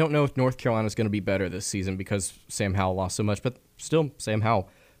even. I don't know if North Carolina is going to be better this season because Sam Howell lost so much, but still, Sam Howell.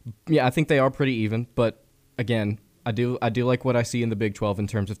 Yeah, I think they are pretty even, but again, I do like what I see in the Big 12 in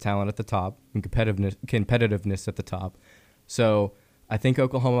terms of talent at the top and competitiveness at the top. So I think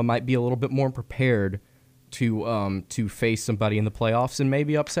Oklahoma might be a little bit more prepared to face somebody in the playoffs and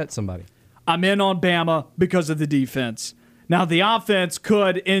maybe upset somebody. I'm in on Bama because of the defense. Now, the offense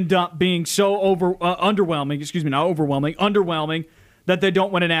could end up being so underwhelming that they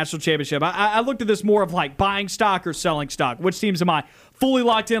don't win a national championship. I looked at this more of like buying stock or selling stock. Which teams am I fully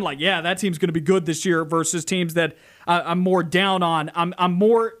locked in? Like, yeah, that team's going to be good this year versus teams that I'm more down on. I'm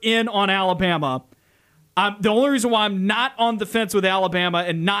more in on Alabama. The only reason why I'm not on the fence with Alabama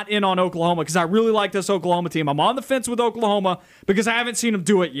and not in on Oklahoma, because I really like this Oklahoma team. I'm on the fence with Oklahoma because I haven't seen them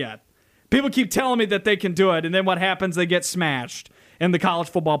do it yet. People keep telling me that they can do it, and then what happens? They get smashed in the college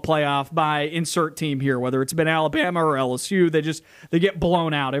football playoff by insert team here, whether it's been Alabama or LSU. They get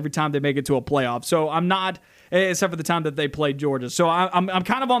blown out every time they make it to a playoff. So I'm not, except for the time that they played Georgia. So I'm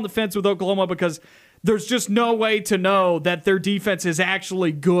kind of on the fence with Oklahoma because there's just no way to know that their defense is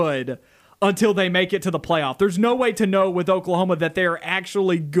actually good until they make it to the playoff. There's no way to know with Oklahoma that they're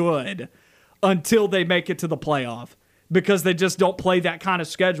actually good until they make it to the playoff because they just don't play that kind of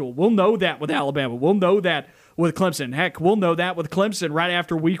schedule. We'll know that with Alabama. We'll know that with Clemson. Heck, we'll know that with Clemson right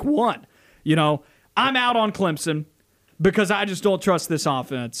after week 1. I'm out on Clemson because I just don't trust this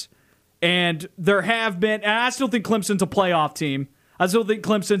offense. And there have been, and I still think Clemson's a playoff team. I still think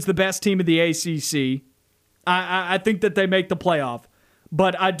Clemson's the best team in the ACC. I think that they make the playoff,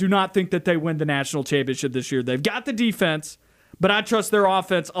 but I do not think that they win the national championship this year. They've got the defense, but I trust their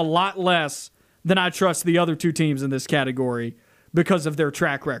offense a lot less than I trust the other two teams in this category because of their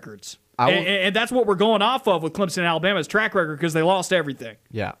track records. And that's what we're going off of with Clemson and Alabama's track record because they lost everything.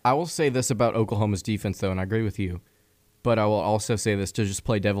 Yeah, I will say this about Oklahoma's defense, though, and I agree with you. But I will also say this to just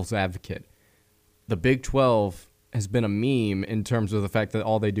play devil's advocate. The Big 12 has been a meme in terms of the fact that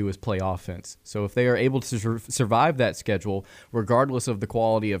all they do is play offense. So if they are able to survive that schedule, regardless of the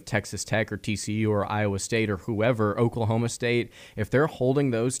quality of Texas Tech or TCU or Iowa State or whoever, Oklahoma State, if they're holding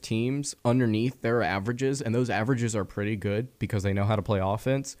those teams underneath their averages, and those averages are pretty good because they know how to play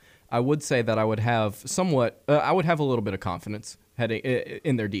offense, I would say that I would have a little bit of confidence heading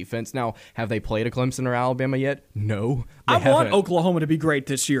in their defense. Now, have they played a Clemson or Alabama yet? No. I want Oklahoma to be great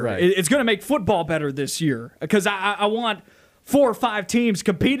this year. Right. It's going to make football better this year because I want 4 or 5 teams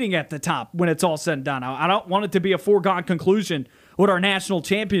competing at the top when it's all said and done. I don't want it to be a foregone conclusion what our national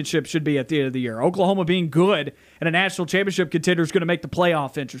championship should be at the end of the year. Oklahoma being good and a national championship contender is going to make the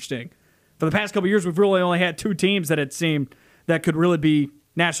playoff interesting. For the past couple of years, we've really only had 2 teams that it seemed that could really be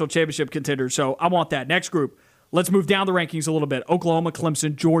national championship contenders, so I want that. Next group. Let's move down the rankings a little bit. Oklahoma,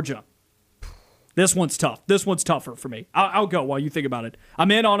 Clemson, Georgia. This one's tough. This one's tougher for me. I'll go while you think about it.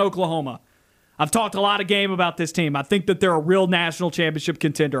 I'm in on Oklahoma. I've talked a lot of game about this team. I think that they're a real national championship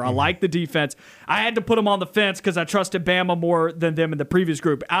contender. I like the defense. I had to put them on the fence because I trusted Bama more than them in the previous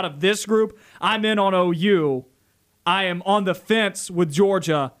group. Out of this group, I'm in on OU. I am on the fence with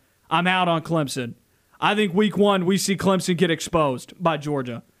Georgia. I'm out on Clemson. I think week 1 we see Clemson get exposed by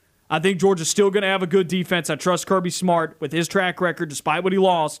Georgia. I think Georgia's still going to have a good defense. I trust Kirby Smart with his track record, despite what he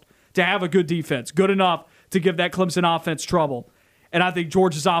lost, to have a good defense. Good enough to give that Clemson offense trouble. And I think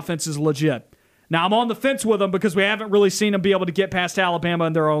Georgia's offense is legit. Now, I'm on the fence with them because we haven't really seen them be able to get past Alabama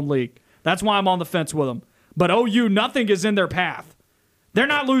in their own league. That's why I'm on the fence with them. But OU, nothing is in their path. They're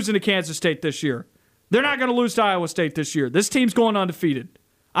not losing to Kansas State this year. They're not going to lose to Iowa State this year. This team's going undefeated.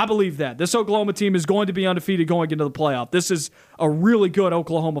 I believe that. This Oklahoma team is going to be undefeated going into the playoff. This is a really good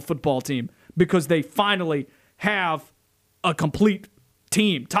Oklahoma football team because they finally have a complete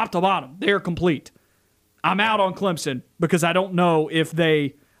team, top to bottom. They are complete. I'm out on Clemson because I don't know if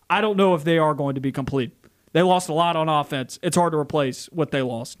they are going to be complete. They lost a lot on offense. It's hard to replace what they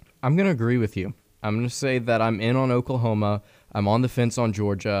lost. I'm going to agree with you. I'm going to say that I'm in on Oklahoma, I'm on the fence on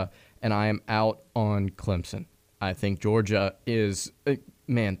Georgia, and I am out on Clemson. I think Georgia is...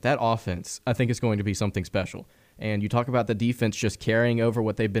 Man, that offense, I think, is going to be something special. And you talk about the defense just carrying over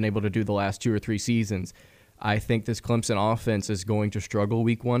what they've been able to do the last 2 or 3 seasons. I think this Clemson offense is going to struggle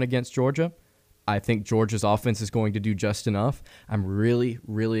week 1 against Georgia. I think Georgia's offense is going to do just enough. I'm really,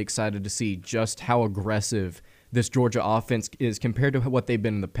 really excited to see just how aggressive this Georgia offense is compared to what they've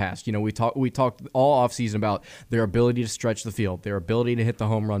been in the past. You know, we talked all offseason about their ability to stretch the field, their ability to hit the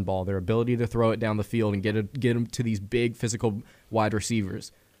home run ball, their ability to throw it down the field and get them to these big physical wide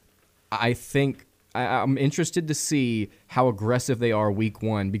receivers. I think I'm interested to see how aggressive they are week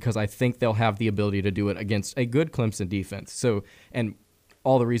 1 because I think they'll have the ability to do it against a good Clemson defense. So, and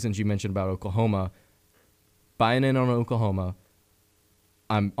all the reasons you mentioned about Oklahoma, buying in on Oklahoma,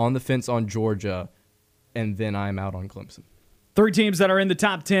 I'm on the fence on Georgia, and then I'm out on Clemson. 3 teams that are in the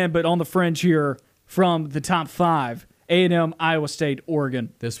top 10 but on the fringe here from the top 5, A&M, Iowa State,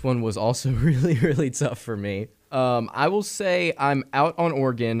 Oregon. This one was also really, really tough for me. I will say I'm out on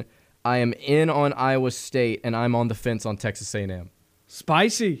Oregon, I am in on Iowa State, and I'm on the fence on Texas A&M.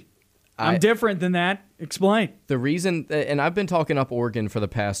 Spicy. I'm different than that. Explain. The reason, and I've been talking up Oregon for the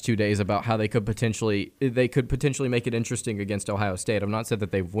past 2 days about how they could potentially make it interesting against Ohio State. I've not said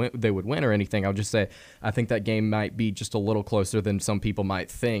that they would win or anything. I'll just say I think that game might be just a little closer than some people might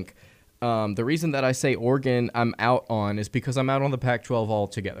think. The reason that I say Oregon I'm out on is because I'm out on the Pac-12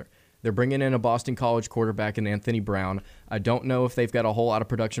 altogether. They're bringing in a Boston College quarterback in Anthony Brown. I don't know if they've got a whole lot of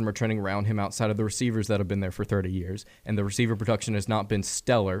production returning around him outside of the receivers that have been there for 30 years, and the receiver production has not been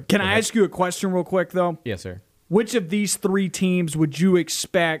stellar. Can I ask you a question real quick, though? Yes, sir. Which of these 3 teams would you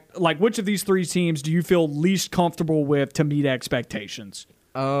expect, which of these 3 teams do you feel least comfortable with to meet expectations?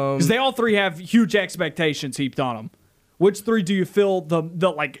 Because they all 3 have huge expectations heaped on them. Which 3 do you feel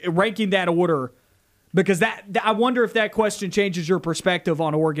ranking that order? Because I wonder if that question changes your perspective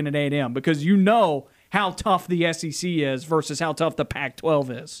on Oregon and A&M, because you know how tough the SEC is versus how tough the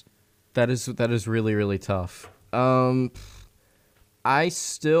Pac-12 is. That is really, really tough. I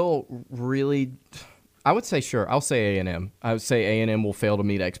still really I would say sure. I'll say A&M. I would say A&M will fail to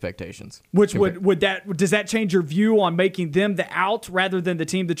meet expectations. Which does that change your view on making them the out rather than the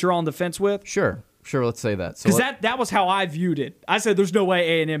team that you're on the fence with? Sure. Let's say that. Because that was how I viewed it. I said there's no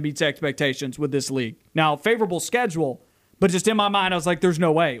way A&M meets expectations with this league. Now, favorable schedule, but just in my mind, I was like, there's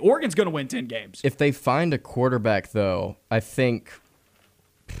no way. Oregon's going to win 10 games. If they find a quarterback, though, I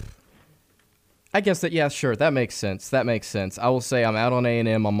guess that, yeah, sure, that makes sense. I will say I'm out on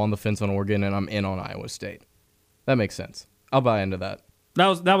A&M, I'm on the fence on Oregon, and I'm in on Iowa State. That makes sense. I'll buy into that.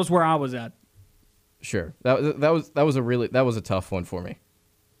 That was where I was at. Sure. That was a tough one for me.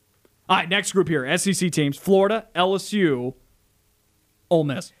 All right, next group here, SEC teams: Florida, LSU, Ole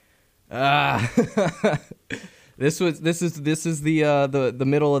Miss. This is the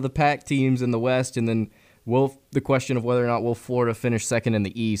middle of the pack teams in the West, and then the question of whether or not will Florida finish second in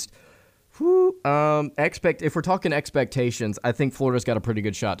the East. If we're talking expectations, I think Florida's got a pretty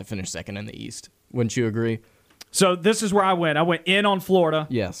good shot to finish second in the East. Wouldn't you agree? So this is where I went. I went in on Florida.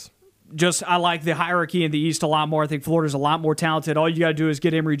 Yes. I like the hierarchy in the East a lot more. I think Florida's a lot more talented. All you got to do is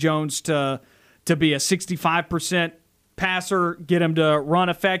get Emory Jones to be a 65% passer, get him to run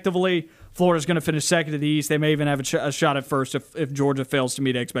effectively. Florida's going to finish second in the East. They may even have a shot at first if Georgia fails to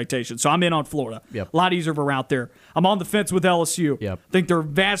meet expectations. So I'm in on Florida. Yep. A lot easier of a route there. I'm on the fence with LSU. Yep. I think they're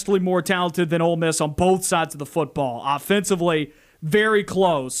vastly more talented than Ole Miss on both sides of the football. Offensively, very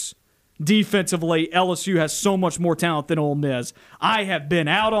close. Defensively, LSU has so much more talent than Ole Miss. I have been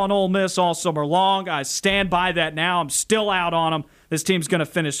out on Ole Miss all summer long. I stand by that now. I'm still out on them. This team's going to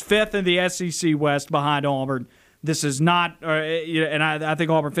finish fifth in the SEC West behind Auburn. This is not, and I think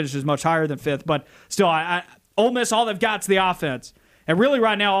Auburn finishes much higher than fifth, but still, Ole Miss, all they've got is the offense. And really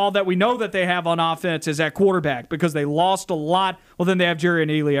right now, all that we know that they have on offense is at quarterback because they lost a lot. Well, then they have Jerry and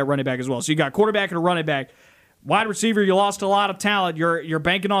Ely at running back as well. So you got quarterback and a running back. Wide receiver, you lost a lot of talent. You're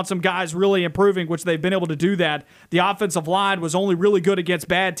banking on some guys really improving, which they've been able to do that. The offensive line was only really good against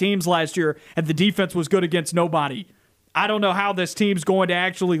bad teams last year, and the defense was good against nobody. I don't know how this team's going to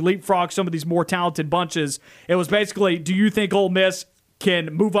actually leapfrog some of these more talented bunches. It was basically, do you think Ole Miss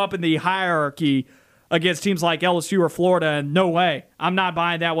can move up in the hierarchy against teams like LSU or Florida? And no way. I'm not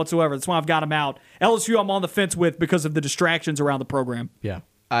buying that whatsoever. That's why I've got them out. LSU I'm on the fence with because of the distractions around the program. Yeah.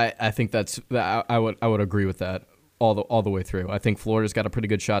 I think I would agree with that all the way through. I think Florida's got a pretty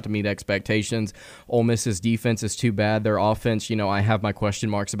good shot to meet expectations. Ole Miss's defense is too bad. Their offense, I have my question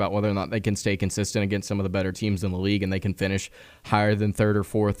marks about whether or not they can stay consistent against some of the better teams in the league and they can finish higher than third or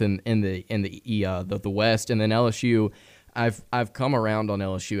fourth in the West. And then LSU, I've come around on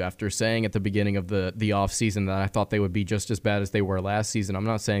LSU after saying at the beginning of the offseason that I thought they would be just as bad as they were last season. I'm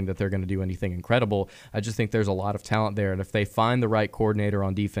not saying that they're going to do anything incredible. I just think there's a lot of talent there, and if they find the right coordinator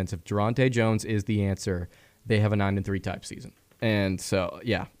on defense, if Durante Jones is the answer, they have a 9-3 type season. And so,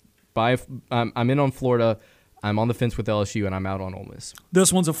 yeah, I'm in on Florida. I'm on the fence with LSU, and I'm out on Ole Miss.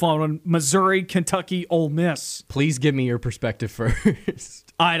 This one's a fun one. Missouri, Kentucky, Ole Miss. Please give me your perspective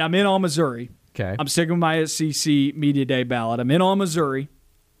first. All right, I'm in on Missouri. Okay. I'm sticking with my SEC Media Day ballot. I'm in on Missouri.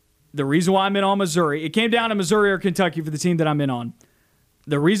 The reason why I'm in on Missouri, it came down to Missouri or Kentucky for the team that I'm in on.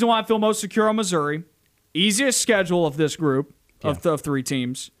 The reason why I feel most secure on Missouri, easiest schedule of this group of three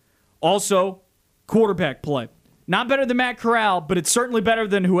teams. Also, quarterback play. Not better than Matt Corral, but it's certainly better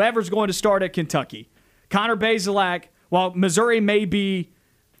than whoever's going to start at Kentucky. Connor Bazelak, while Missouri may be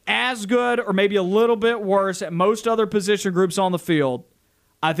as good or maybe a little bit worse at most other position groups on the field,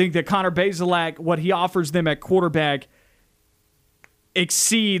 I think that Connor Bazelak, what he offers them at quarterback,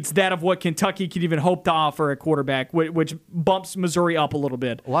 exceeds that of what Kentucky could even hope to offer at quarterback, which bumps Missouri up a little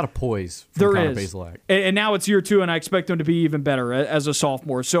bit. A lot of poise from Connor Bazelak. And now it's year two, and I expect him to be even better as a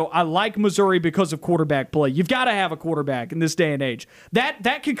sophomore. So I like Missouri because of quarterback play. You've got to have a quarterback in this day and age.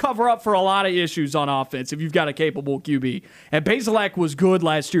 That can cover up for a lot of issues on offense if you've got a capable QB. And Bazelak was good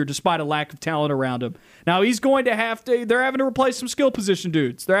last year despite a lack of talent around him. Now he's going to they're having to replace some skill position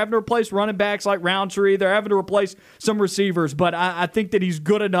dudes. They're having to replace running backs like Roundtree. They're having to replace some receivers. But I think that he's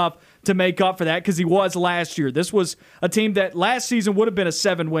good enough to make up for that because he was last year. This was a team that last season would have been a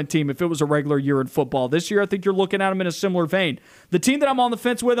 7-win team if it was a regular year in football. This year, I think you're looking at them in a similar vein. The team that I'm on the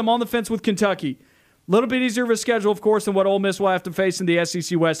fence with, I'm on the fence with Kentucky. A little bit easier of a schedule, of course, than what Ole Miss will have to face in the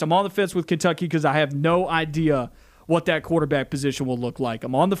SEC West. I'm on the fence with Kentucky because I have no idea what that quarterback position will look like.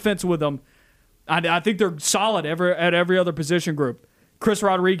 I'm on the fence with them. I think they're solid at every other position group. Chris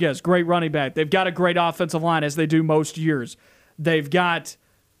Rodriguez, great running back. They've got a great offensive line, as they do most years. They've got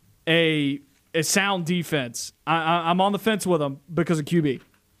a sound defense. I'm on the fence with them because of QB.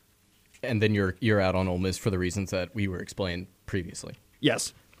 And then you're out on Ole Miss for the reasons that we were explained previously.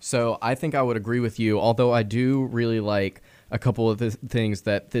 Yes. So I think I would agree with you, although I do really like a couple of the things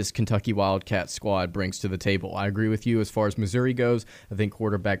that this Kentucky Wildcat squad brings to the table. I agree with you as far as Missouri goes. I think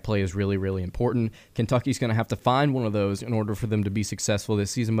quarterback play is really, really important. Kentucky's going to have to find one of those in order for them to be successful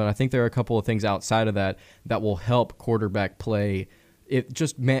this season, but I think there are a couple of things outside of that that will help quarterback play. The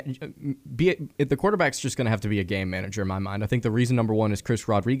quarterback's just going to have to be a game manager in my mind. I think the reason number one is Chris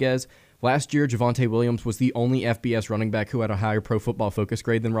Rodriguez. Last year, Javonte Williams was the only FBS running back who had a higher Pro Football Focus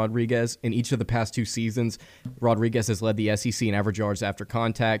grade than Rodriguez. In each of the past 2 seasons, Rodriguez has led the SEC in average yards after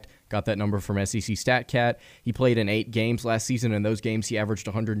contact. Got that number from SEC StatCat. He played in 8 games last season. In those games, he averaged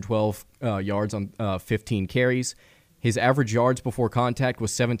 112 yards on 15 carries. His average yards before contact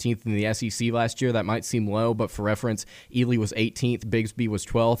was 17th in the SEC last year. That might seem low, but for reference, Ely was 18th, Bigsby was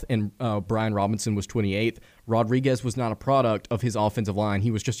 12th, and Brian Robinson was 28th. Rodriguez was not a product of his offensive line. He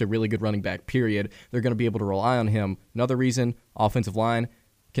was just a really good running back, period. They're going to be able to rely on him. Another reason, offensive line.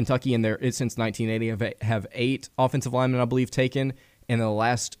 Kentucky in there since 1980 have 8 offensive linemen, I believe, taken. And in the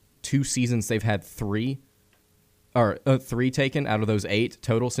last 2 seasons, they've had 3 taken out of those 8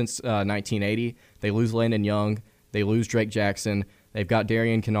 total since 1980. They lose Landon Young. They lose Drake Jackson. They've got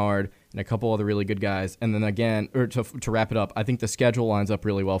Darian Kennard and a couple other really good guys. And then again, to wrap it up, I think the schedule lines up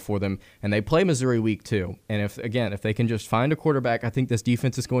really well for them. And they play Missouri week 2. And if they can just find a quarterback, I think this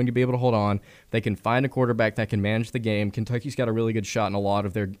defense is going to be able to hold on. They can find a quarterback that can manage the game. Kentucky's got a really good shot in a lot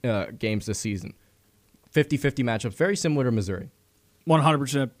of their games this season. 50-50 matchups, very similar to Missouri.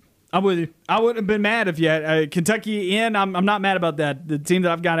 100%. I'm with you. I wouldn't have been mad if you had Kentucky in. I'm not mad about that. The team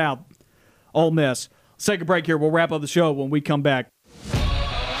that I've got out, Ole Miss. Let's take a break here. We'll wrap up the show when we come back.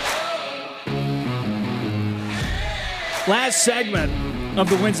 Last segment of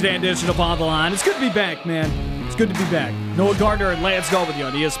the Wednesday edition of On the Line. It's good to be back, man. It's good to be back. Noah Gardner and Lance Go with you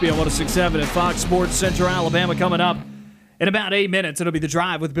on ESPN 106.7 and Fox Sports Central Alabama coming up in about 8 minutes. It'll be The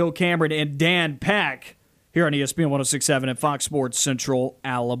Drive with Bill Cameron and Dan Pack here on ESPN 106.7 and Fox Sports Central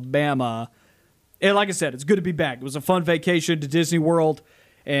Alabama. And like I said, it's good to be back. It was a fun vacation to Disney World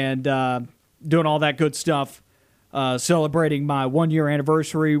and doing all that good stuff, celebrating my 1-year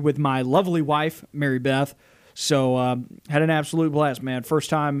anniversary with my lovely wife, Mary Beth. So had an absolute blast, man.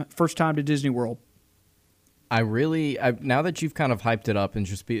 First time to Disney World. I now that you've kind of hyped it up and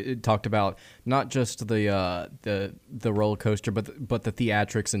just talked about not just the roller coaster, but the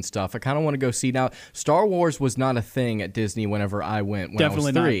theatrics and stuff, I kind of want to go see now. Star Wars was not a thing at Disney whenever I went.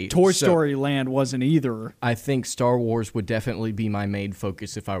 Definitely I was 3. Not. Toy Story Land wasn't either. I think Star Wars would definitely be my main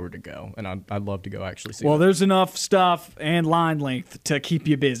focus if I were to go, and I'd love to go actually see. Well, that. There's enough stuff and line length to keep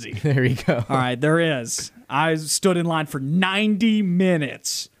you busy. There you go. All right, there is. I stood in line for 90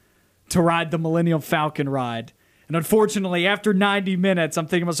 minutes to ride the Millennium Falcon ride. And unfortunately, after 90 minutes, I'm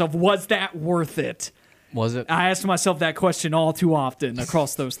thinking to myself, was that worth it? Was it? I asked myself that question all too often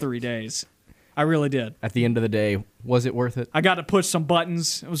across those 3 days. I really did. At the end of the day, was it worth it? I got to push some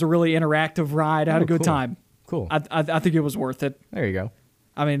buttons. It was a really interactive ride. I had a good time. Cool. I think it was worth it. There you go.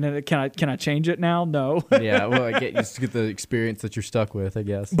 I mean, can I change it now? No. Yeah, well, I get the experience that you're stuck with, I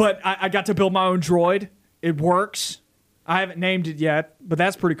guess. But I got to build my own droid. It works. I haven't named it yet, but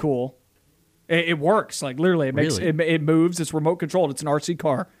that's pretty cool. It works. Like, literally, it moves. It's remote controlled. It's an RC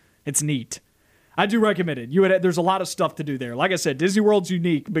car. It's neat. I do recommend it. There's a lot of stuff to do there. Like I said, Disney World's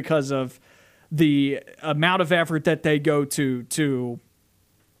unique because of the amount of effort that they go to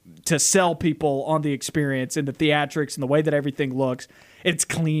sell people on the experience and the theatrics and the way that everything looks. It's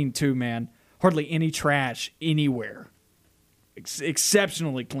clean, too, man. Hardly any trash anywhere.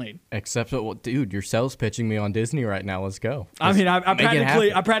 Exceptionally clean. Well, dude, you're sales pitching me on Disney right now. Let's go.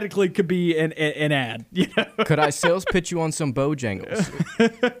 I practically could be an ad. You know? Could I sales pitch you on some Bojangles?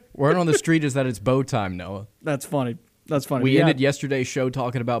 Word on the street is that it's bow time, Noah. That's funny. We ended yesterday's show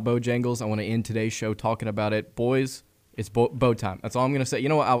talking about Bojangles. I want to end today's show talking about it. Boys, it's bow time. That's all I'm going to say. You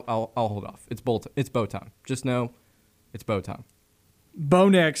know what? I'll hold off. It's bow time. Just know it's bow time. Bo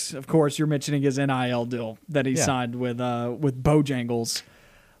Nix, of course, you're mentioning his NIL deal that he signed with Bojangles.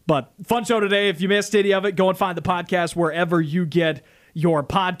 But fun show today. If you missed any of it, go and find the podcast wherever you get your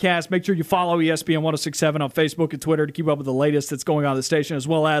podcast. Make sure you follow ESPN 106.7 on Facebook and Twitter to keep up with the latest that's going on in the station, as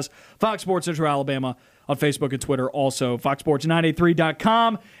well as Fox Sports Central Alabama on Facebook and Twitter. Also,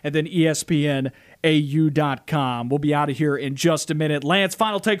 FoxSports983.com and then ESPNAU.com. We'll be out of here in just a minute. Lance,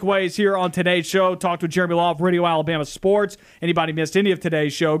 final takeaways here on today's show. Talked with Jeremy Law of Radio Alabama Sports. Anybody missed any of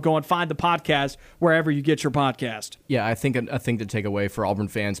today's show, go and find the podcast wherever you get your podcast. Yeah, I think to take away for Auburn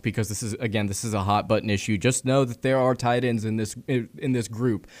fans, because this is a hot button issue. Just know that there are tight ends in this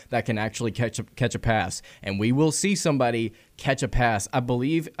group that can actually catch a pass, and we will see somebody catch a pass. I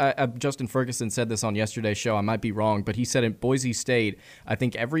believe Justin Ferguson said this on yesterday's show. I might be wrong, but he said in Boise State, I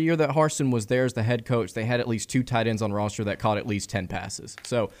think every year that Harsin was there as the head coach, they had at least 2 tight ends on roster that caught at least 10 passes.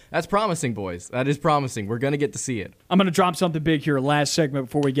 So that's promising, boys. That is promising. We're going to get to see it. I'm going to drop something big here, last segment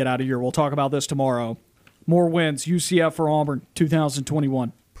before we get out of here. We'll talk about this tomorrow. More wins, UCF or Auburn,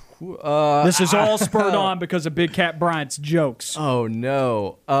 2021. This is all spurred on because of Big Kat Bryant's jokes. Oh,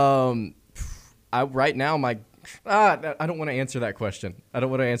 no. Right now, I don't want to answer that question. I'm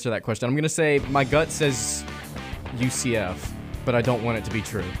going to say my gut says UCF, but I don't want it to be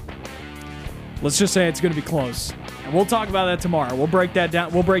true. Let's just say it's going to be close. And we'll talk about that tomorrow. We'll break that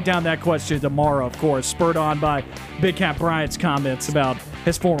down. We'll break down that question tomorrow, of course, spurred on by Big Kat Bryant's comments about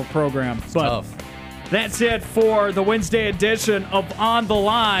his former program. But Tough. That's it for the Wednesday edition of On the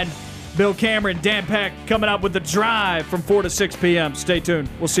Line. Bill Cameron, Dan Peck coming up with The Drive from 4 to 6 p.m. Stay tuned.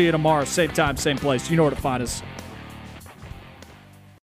 We'll see you tomorrow. Same time, same place. You know where to find us.